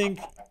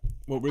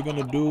what we're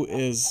gonna do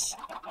is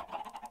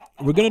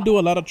we're gonna do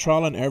a lot of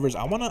trial and errors.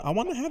 I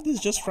wanna have this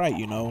just right,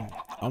 you know.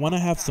 I wanna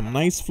have some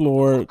nice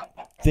floor.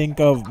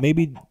 Think of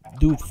maybe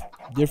do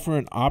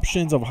different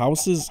options of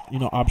houses. You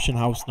know, option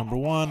house number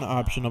 1,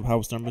 option of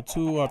house number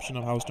 2, option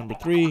of house number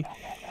 3,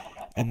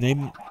 and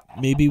then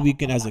maybe we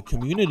can, as a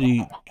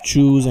community,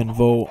 choose and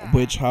vote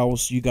which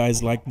house you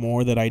guys like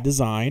more that I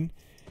design.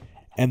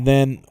 And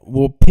then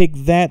we'll pick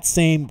that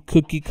same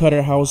cookie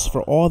cutter house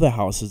for all the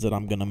houses that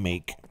I'm going to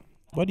make.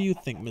 What do you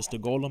think, Mr.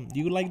 Golem? Do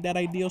you like that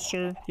idea,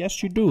 sir?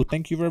 Yes, you do.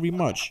 Thank you very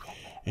much.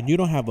 And you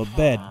don't have a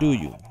bed, do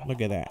you?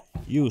 Look at that.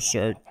 You,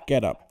 sir,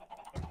 get up.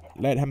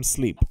 Let him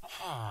sleep.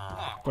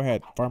 Go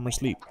ahead, farmer,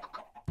 sleep.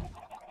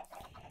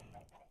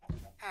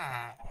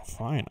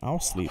 Fine, I'll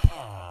sleep.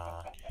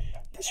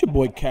 This your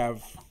boy,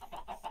 Cav.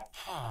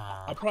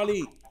 I'll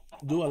probably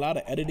do a lot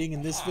of editing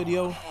in this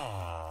video.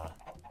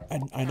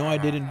 I know I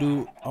didn't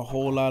do a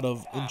whole lot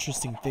of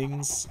interesting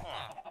things,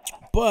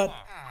 but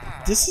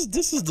this is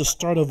the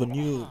start of a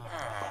new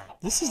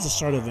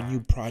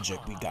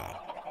project we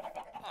got.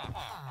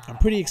 I'm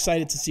pretty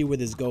excited to see where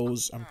this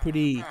goes. I'm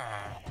pretty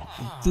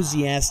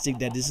enthusiastic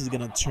that this is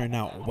gonna turn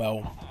out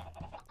well.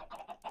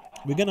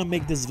 We're gonna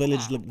make this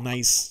village look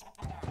nice.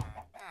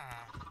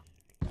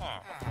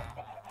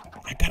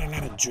 I got a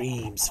lot of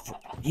dreams.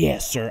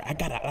 Yes, sir. I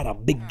got a lot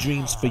of big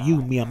dreams for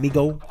you, mi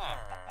amigo.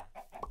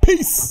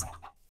 Peace.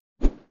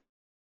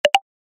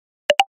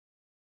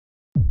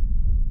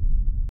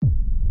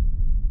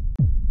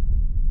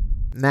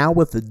 Now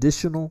with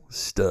additional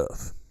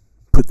stuff.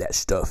 Put that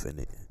stuff in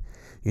it.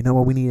 You know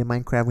what we need in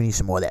Minecraft? We need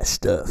some more of that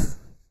stuff.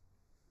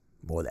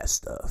 More of that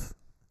stuff.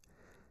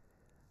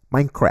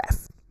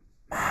 Minecraft.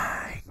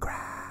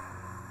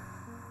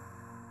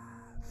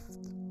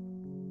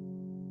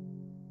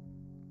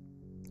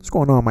 What's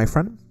going on, my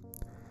friend?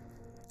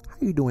 How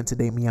you doing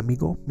today, mi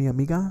amigo, mi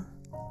amiga?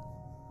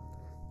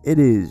 It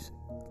is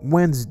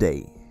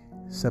Wednesday,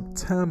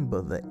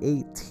 September the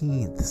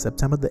 18th.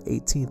 September the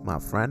 18th, my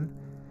friend.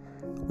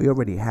 We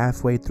already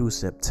halfway through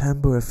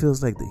September. It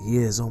feels like the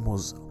year is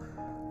almost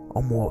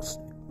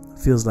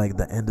feels like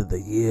the end of the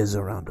year is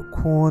around the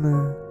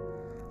corner.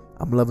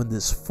 I'm loving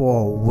this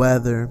fall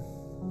weather.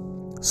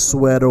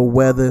 Sweater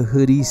weather,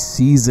 hoodie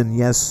season.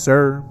 Yes,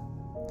 sir.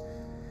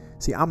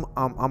 See, I'm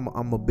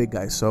a big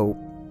guy, so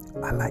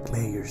I like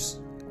layers.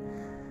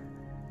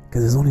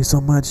 Cause there's only so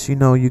much, you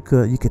know, you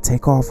could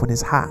take off when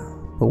it's hot.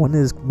 But when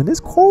it's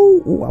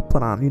cold, ooh, I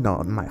put on, you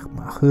know, my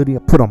hoodie, I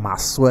put on my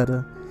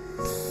sweater.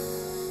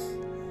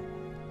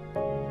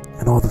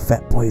 And all the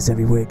fat boys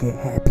everywhere get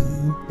happy.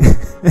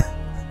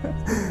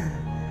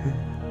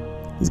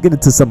 Let's get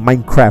into some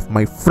Minecraft,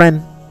 my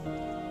friend.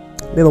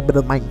 Little bit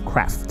of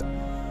Minecraft.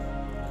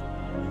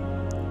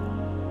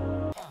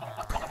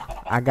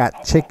 I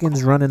got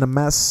chickens running a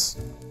mess.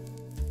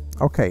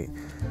 Okay.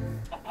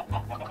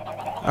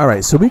 All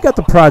right, so we got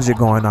the project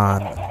going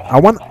on. I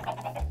want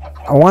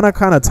to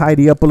kind of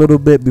tidy up a little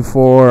bit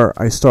before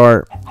I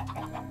start.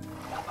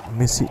 Let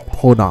me see.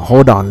 Hold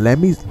on. Let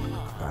me.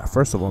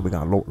 First of all, we're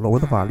gonna lower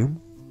the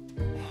volume.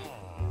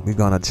 We're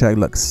gonna check.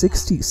 Look,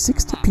 60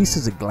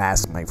 pieces of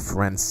glass, my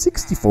friend.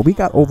 64. We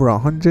got over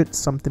 100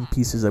 something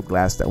pieces of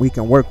glass that we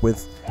can work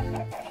with.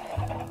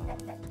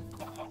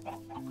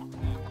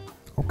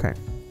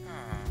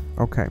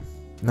 Okay.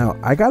 Now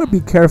I gotta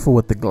be careful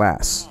with the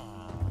glass.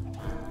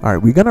 All right,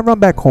 we're gonna run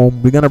back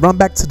home. We're gonna run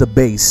back to the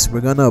base.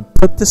 We're gonna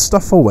put this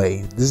stuff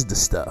away. This is the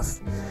stuff,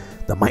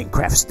 the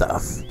Minecraft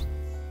stuff.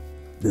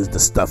 This is the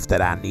stuff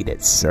that I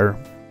needed, sir.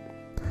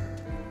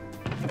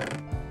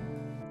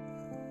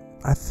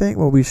 I think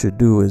what we should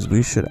do is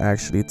we should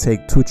actually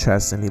take 2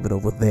 chests and leave it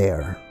over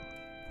there.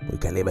 We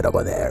can leave it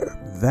over there.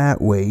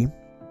 That way.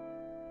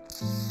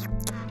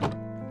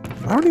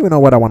 I don't even know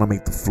what I want to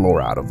make the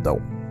floor out of,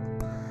 though.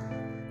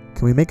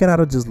 Can we make it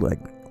out of just like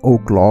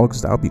oak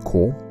logs? That would be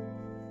cool.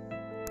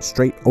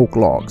 Straight oak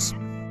logs.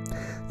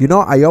 You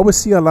know, I always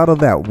see a lot of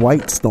that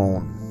white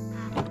stone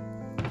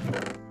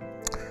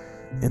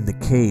in the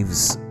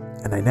caves,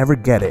 and I never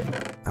get it.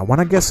 I want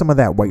to get some of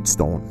that white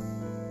stone.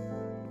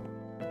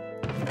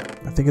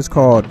 I think it's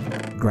called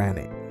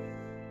granite.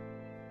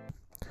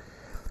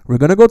 We're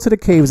gonna go to the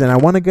caves, and I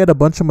want to get a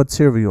bunch of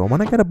material. I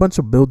want to get a bunch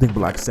of building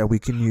blocks that we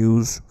can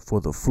use for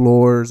the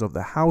floors of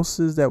the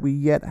houses that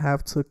we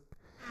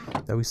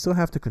still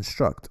have to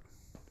construct.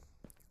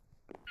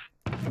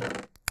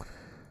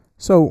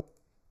 So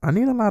I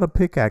need a lot of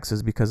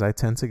pickaxes because I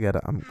tend to get.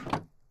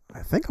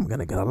 I think I'm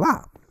gonna get a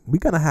lot. We're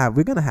gonna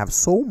have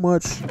so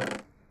much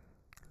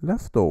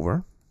left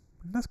over.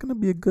 That's gonna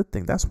be a good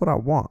thing. That's what I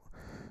want.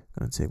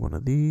 Gonna take one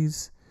of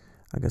these.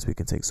 I guess we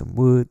can take some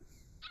wood.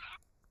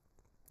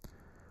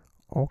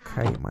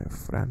 Okay, my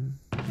friend.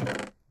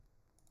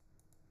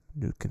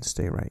 You can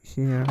stay right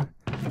here.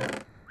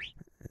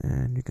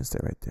 And you can stay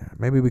right there.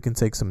 Maybe we can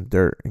take some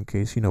dirt in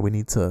case, you know, we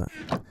need to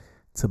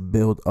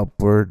build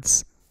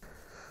upwards.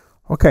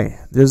 Okay,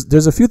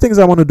 there's a few things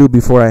I want to do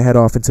before I head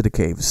off into the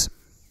caves.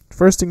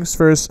 First things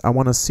first, I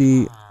want to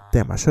see.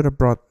 Damn, I should have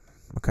brought.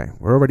 Okay,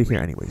 we're already here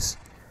anyways.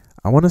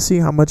 I want to see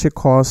how much it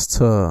costs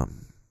to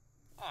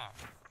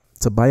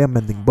buy a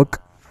mending book.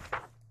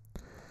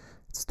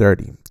 It's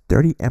 30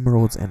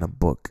 emeralds and a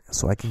book,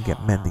 so I can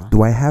get mending.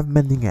 Do I have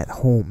mending at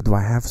home? Do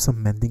I have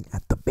some mending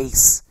at the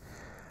base?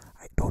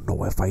 I don't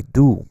know if I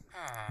do.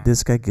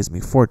 This guy gives me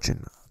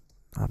fortune.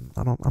 I'm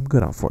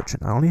good on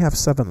fortune. I only have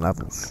 7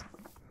 levels.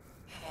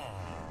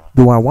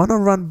 Do I want to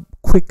run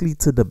quickly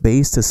to the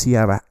base to see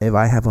if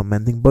I have a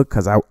mending book?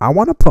 Because I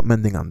want to put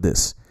mending on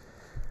this.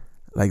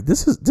 Like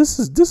this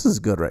is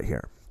good right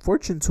here.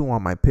 Fortune 2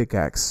 on my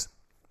pickaxe.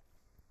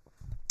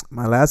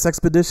 My last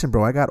expedition,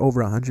 bro, I got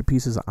over 100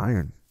 pieces of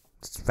iron.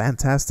 It's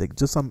fantastic.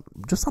 Just on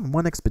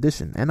one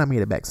expedition, and I made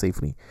it back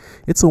safely.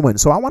 It's a win.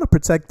 So I want to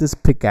protect this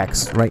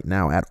pickaxe right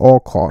now at all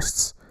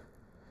costs,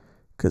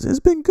 because it's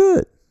been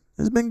good.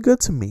 It's been good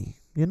to me,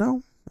 you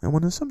know. And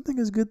when something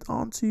is good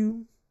onto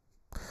you,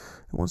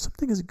 and when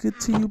something is good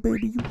to you,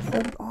 baby, you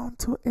hold on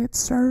to it,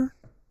 sir.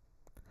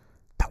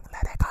 Don't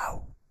let it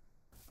go.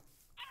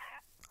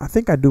 I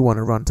think I do want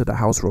to run to the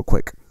house real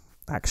quick.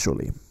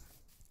 Actually,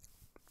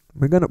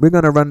 we're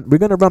gonna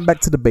run back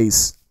to the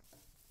base.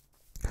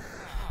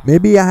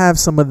 Maybe I have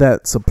some of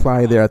that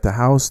supply there at the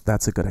house.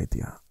 That's a good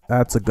idea.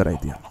 That's a good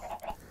idea.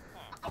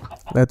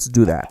 Let's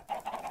do that.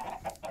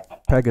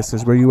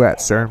 Pegasus, where you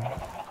at, sir?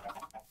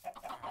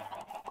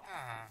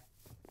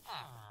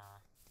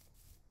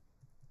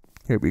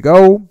 Here we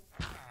go.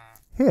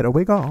 Here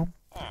we go.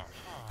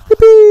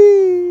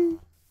 Yippee!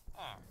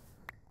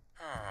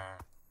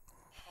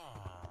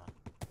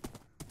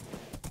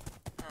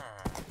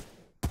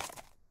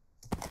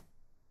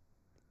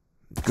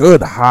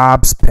 Good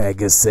hops,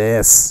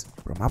 Pegasus.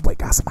 Bro, my boy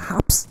got some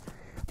hops.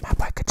 My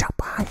boy can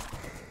jump high.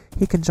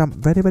 He can jump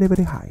very, very,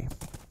 very high.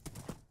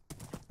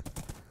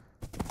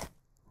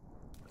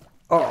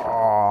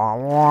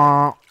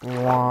 Oh,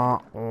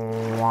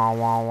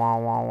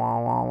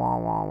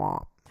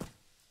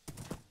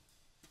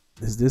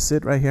 is this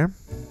it right here?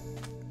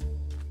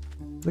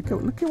 Look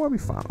at what we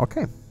found.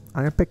 Okay,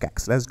 iron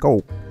pickaxe. Let's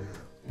go.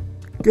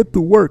 Get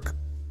to work.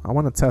 I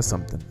want to test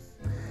something.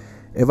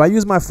 If I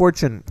use my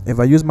fortune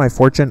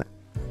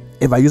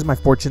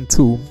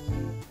 2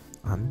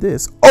 on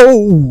this.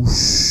 Oh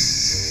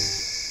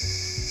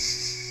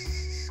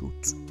shoot.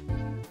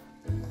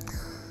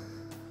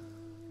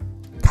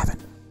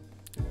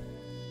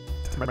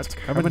 it.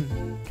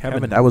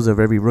 Kevin, that was a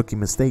very rookie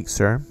mistake,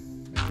 sir.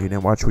 You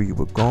didn't watch where you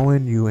were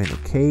going. You in a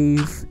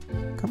cave.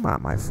 Come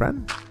on, my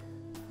friend.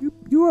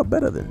 You are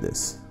better than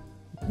this.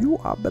 You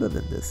are better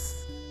than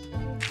this.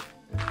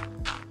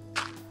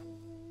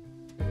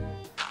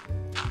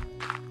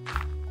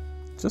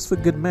 Just for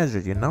good measure,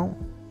 you know.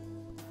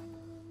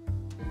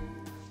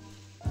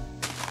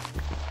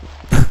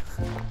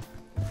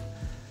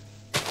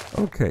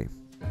 Okay.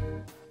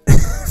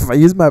 If I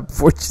use my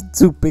Fortune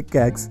 2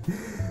 pickaxe,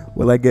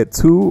 will I get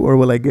 2 or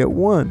will I get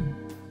 1?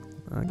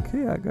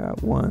 Okay, I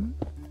got 1,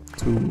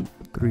 2,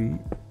 3,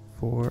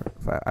 4,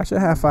 5. I should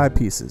have 5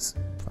 pieces.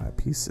 5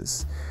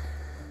 pieces.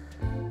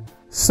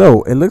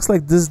 So it looks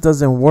like this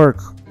doesn't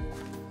work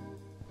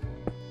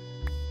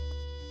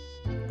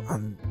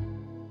on,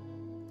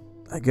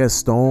 I guess,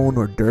 stone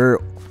or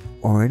dirt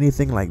or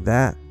anything like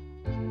that,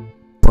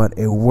 but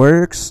it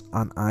works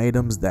on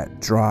items that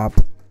drop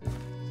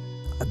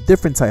a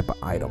different type of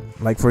item.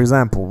 Like, for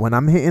example, when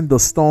I'm hitting the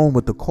stone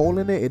with the coal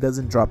in it, it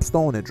doesn't drop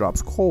stone, it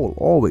drops coal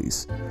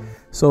always.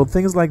 So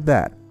things like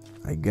that.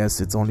 I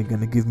guess it's only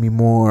gonna give me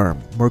more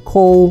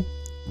coal,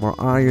 more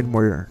iron,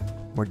 more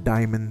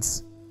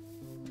diamonds.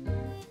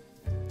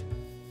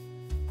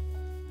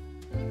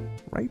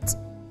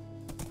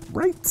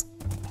 Right.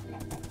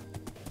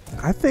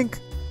 I think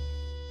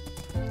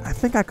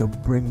I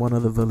could bring one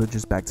of the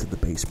villagers back to the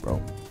base, bro.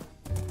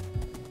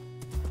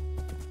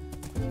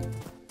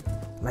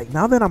 Like,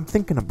 now that I'm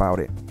thinking about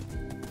it,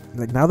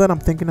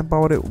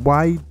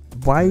 why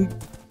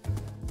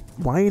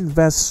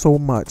invest so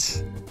much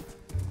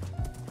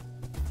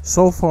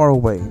so far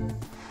away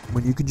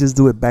when you can just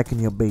do it back in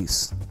your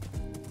base?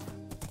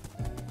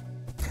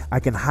 I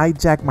can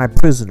hijack my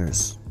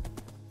prisoners.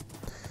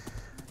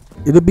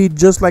 It'll be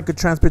just like a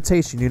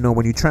transportation, you know,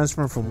 when you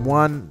transfer from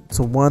one,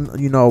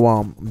 you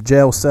know,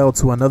 jail cell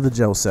to another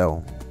jail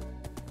cell.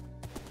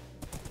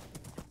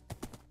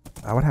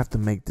 I would have to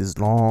make this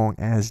long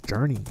ass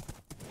journey.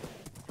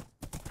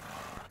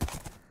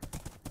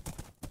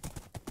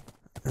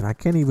 And I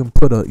can't even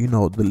put a, you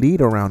know, the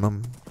lead around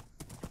them,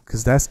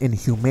 because that's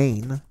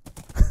inhumane.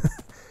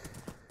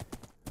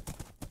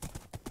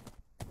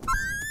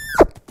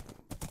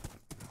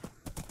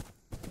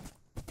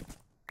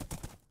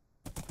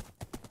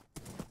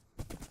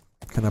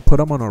 Can I put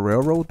them on a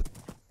railroad?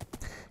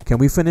 Can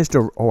we finish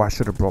the... Oh, I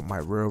should have brought my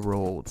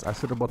railroads. I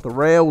should have brought the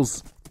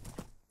rails.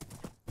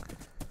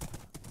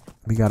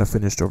 We got to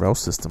finish the rail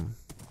system.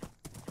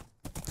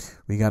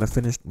 We got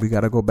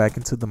to go back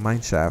into the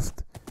mine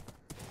shaft.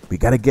 We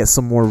got to get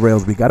some more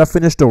rails. We got to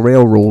finish the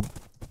railroad.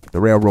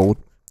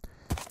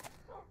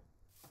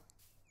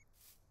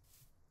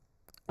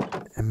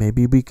 And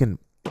maybe we can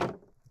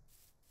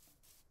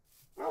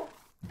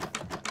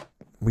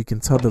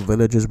tell the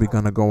villagers we're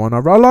going to go on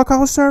a roller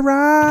coaster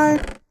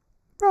ride.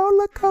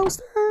 Roller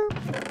coaster.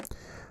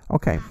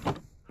 Okay.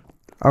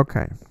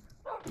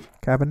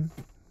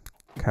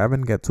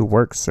 Kevin, get to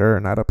work, sir,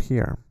 not up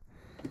here.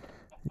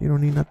 You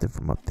don't need nothing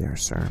from up there,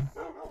 sir.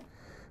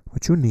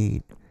 What you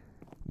need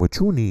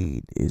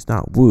is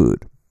not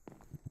wood.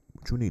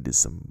 What you need is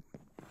some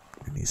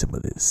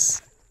of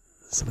this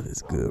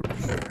good right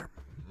here.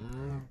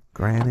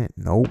 Granite?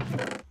 Nope.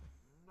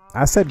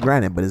 I said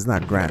granite, but it's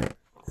not granite.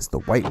 It's the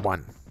white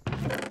one.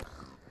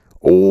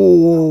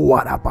 Oh,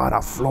 what about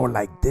a floor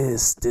like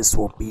this? This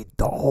will be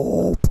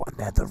dope.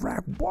 Nether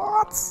rack.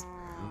 What?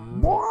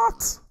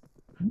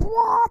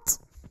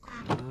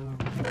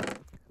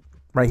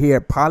 Right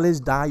here,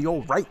 polished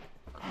diorite.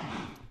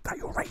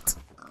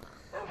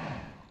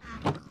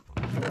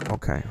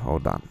 Okay,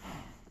 hold on.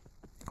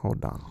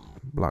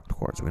 Blocked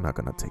quartz. We're not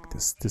gonna take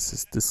this. This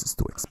is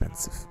too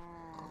expensive.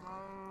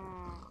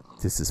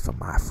 This is for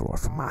my floor,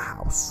 for my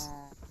house.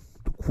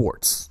 The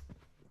quartz.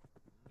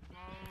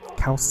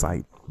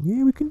 Calcite.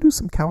 Yeah, we can do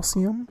some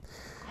calcium.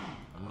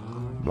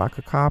 Block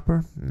of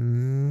copper.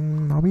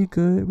 No, we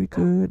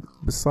good.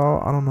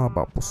 Basalt. I don't know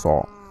about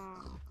basalt.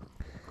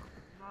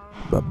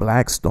 But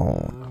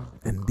blackstone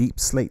and deep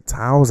slate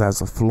tiles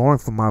as a flooring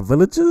for my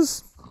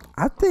villagers?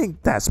 I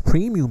think that's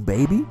premium,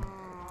 baby.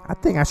 I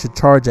think I should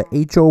charge a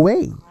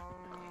HOA.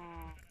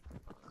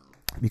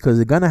 Because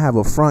they're gonna have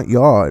a front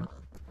yard,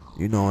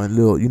 you know, and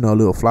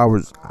little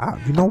flowers.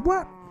 You know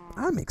what?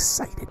 I'm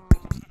excited,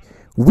 baby.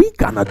 We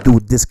gonna do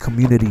this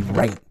community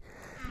right.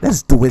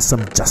 Let's do it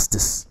some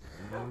justice.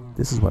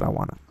 This is what I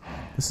wanna.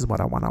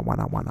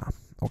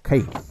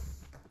 Okay.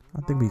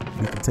 I think we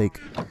can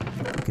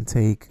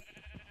take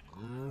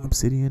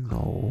obsidian.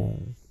 No.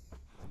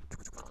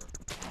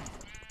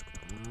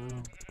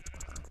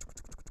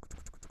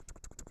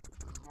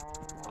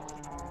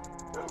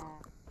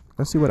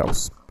 Let's see what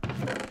else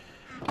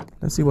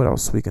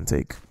we can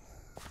take.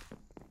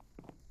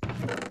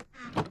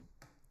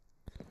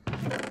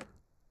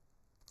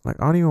 Like,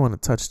 I don't even want to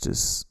touch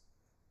this.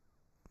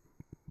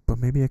 But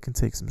maybe I can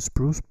take some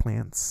spruce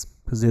plants.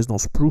 Because there's no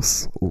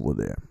spruce over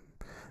there.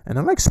 And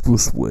I like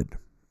spruce wood.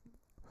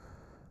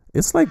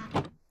 It's like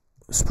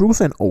spruce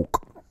and oak.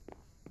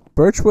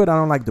 Birchwood, I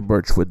don't like the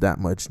birchwood that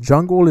much.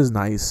 Jungle is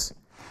nice.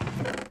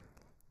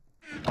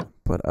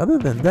 But other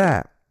than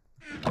that,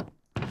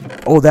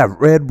 Oh, that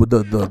red with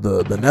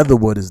the nether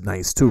wood is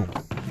nice too.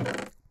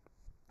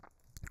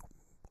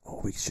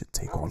 Oh, we should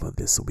take all of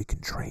this so we can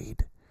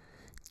trade.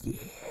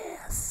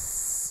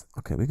 Yes.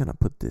 Okay, we're gonna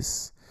put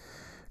this.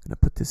 Gonna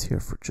put this here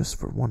for just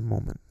for one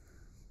moment.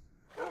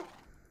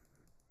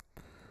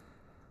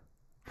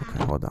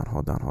 Okay, hold on.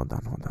 We're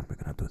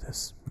gonna do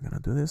this. We're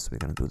gonna do this.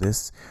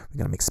 We're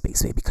gonna make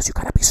space, baby, because you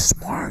gotta be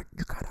smart.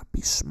 You gotta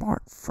be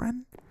smart,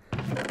 friend.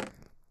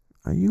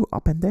 Are you a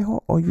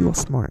pendejo or you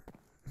smart?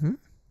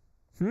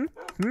 There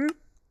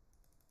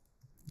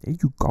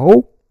you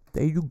go.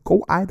 There you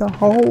go,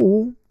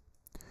 Idaho.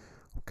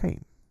 Okay.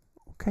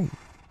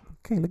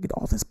 Look at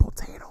all this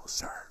potato,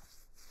 sir.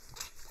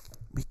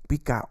 We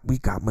got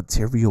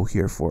material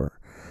here for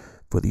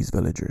these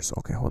villagers.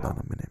 Okay, hold on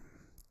a minute.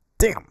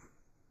 Damn.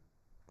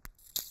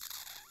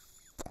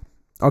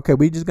 Okay,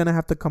 we just gonna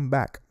have to come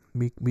back.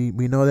 We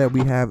know that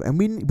we have, and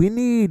we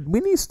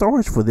need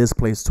storage for this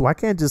place too. I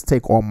can't just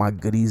take all my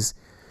goodies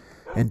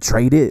and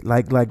trade it.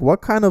 Like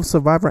what kind of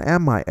survivor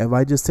am I if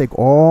I just take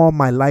all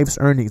my life's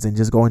earnings and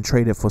just go and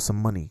trade it for some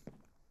money?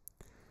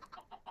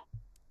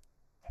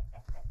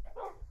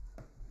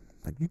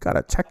 Like, you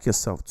gotta check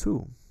yourself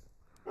too.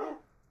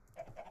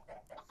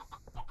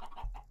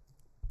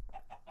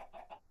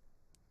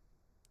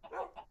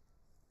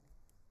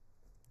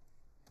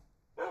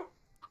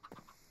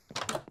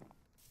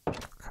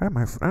 Okay,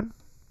 my friend.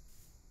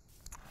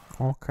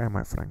 Okay,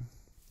 my friend.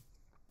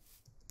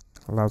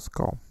 Let's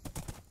go.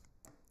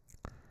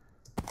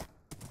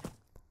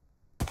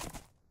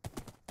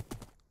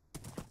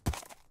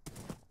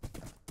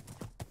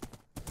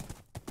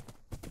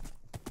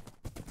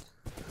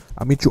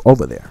 I'll meet you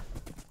over there.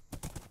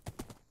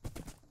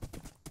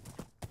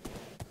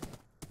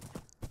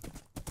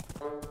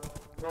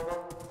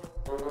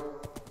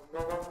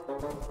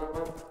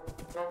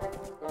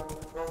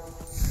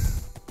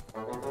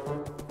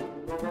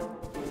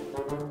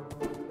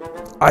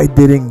 I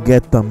didn't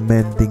get the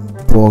mending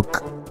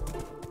book.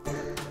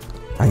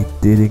 I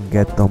didn't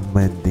get the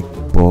mending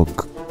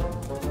book.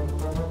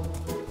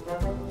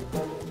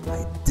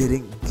 I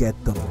didn't get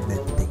the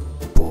mending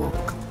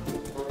book.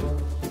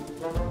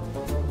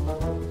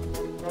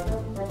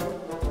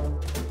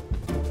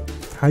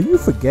 How you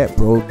forget,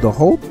 bro? The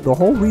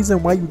whole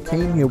reason why you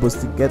came here was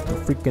to get the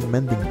freaking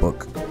mending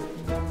book.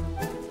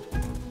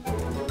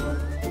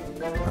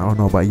 I don't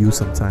know about you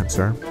sometimes,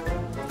 sir.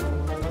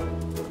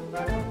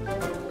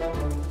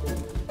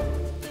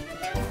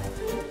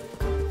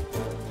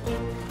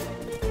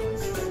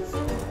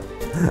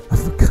 I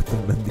forgot the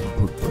mending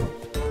book, bro.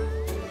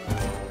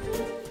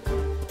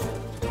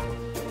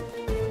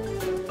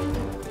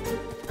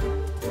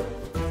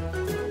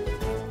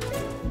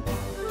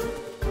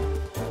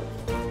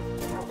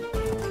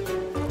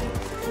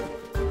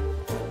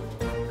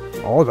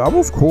 Oh, that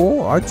was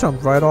cool. I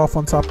jumped right off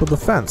on top of the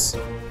fence.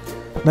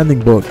 Mending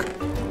book.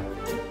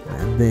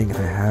 Mending.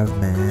 I have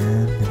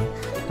mending.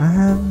 I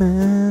have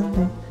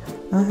mending.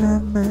 I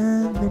have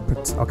mending.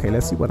 Okay,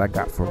 let's see what I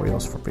got for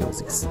reals, for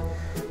realsies.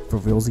 For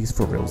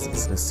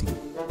realsies. Let's see.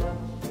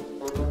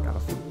 Got a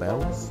few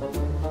bells.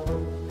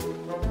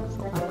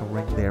 So I can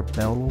ring their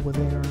bell over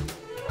there.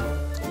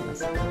 Got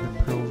some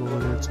mending pearls over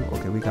there too.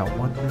 Okay, we got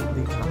one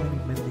mending. How many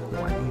mending do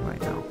I need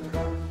right now?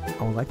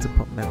 I would like to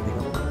put mending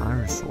on my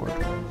iron sword.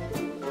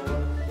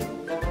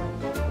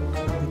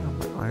 Mending on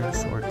my iron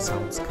sword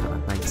sounds kind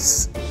of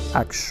nice,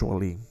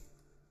 actually.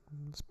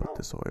 Let's put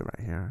this away right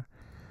here.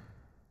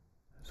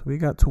 So we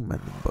got two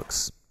mending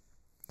books.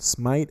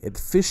 Smite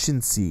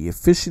efficiency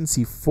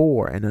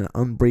 4 and an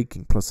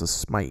unbreaking plus a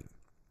smite.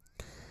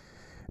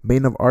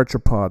 Bane of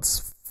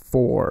Arthropods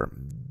 4,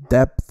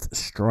 depth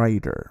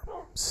strider,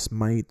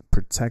 smite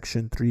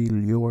protection 3,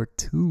 lure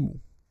 2.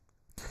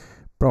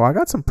 Bro, I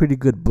got some pretty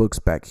good books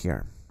back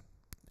here,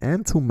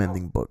 and two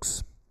mending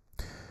books.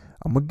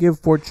 I'm gonna give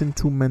fortune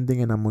 2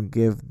 mending, and I'm gonna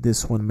give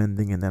this one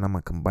mending, and then I'm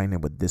gonna combine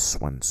it with this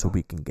one so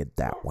we can get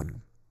that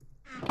one.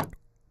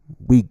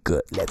 We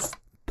good. Let's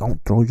don't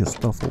throw your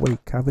stuff away,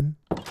 Kevin.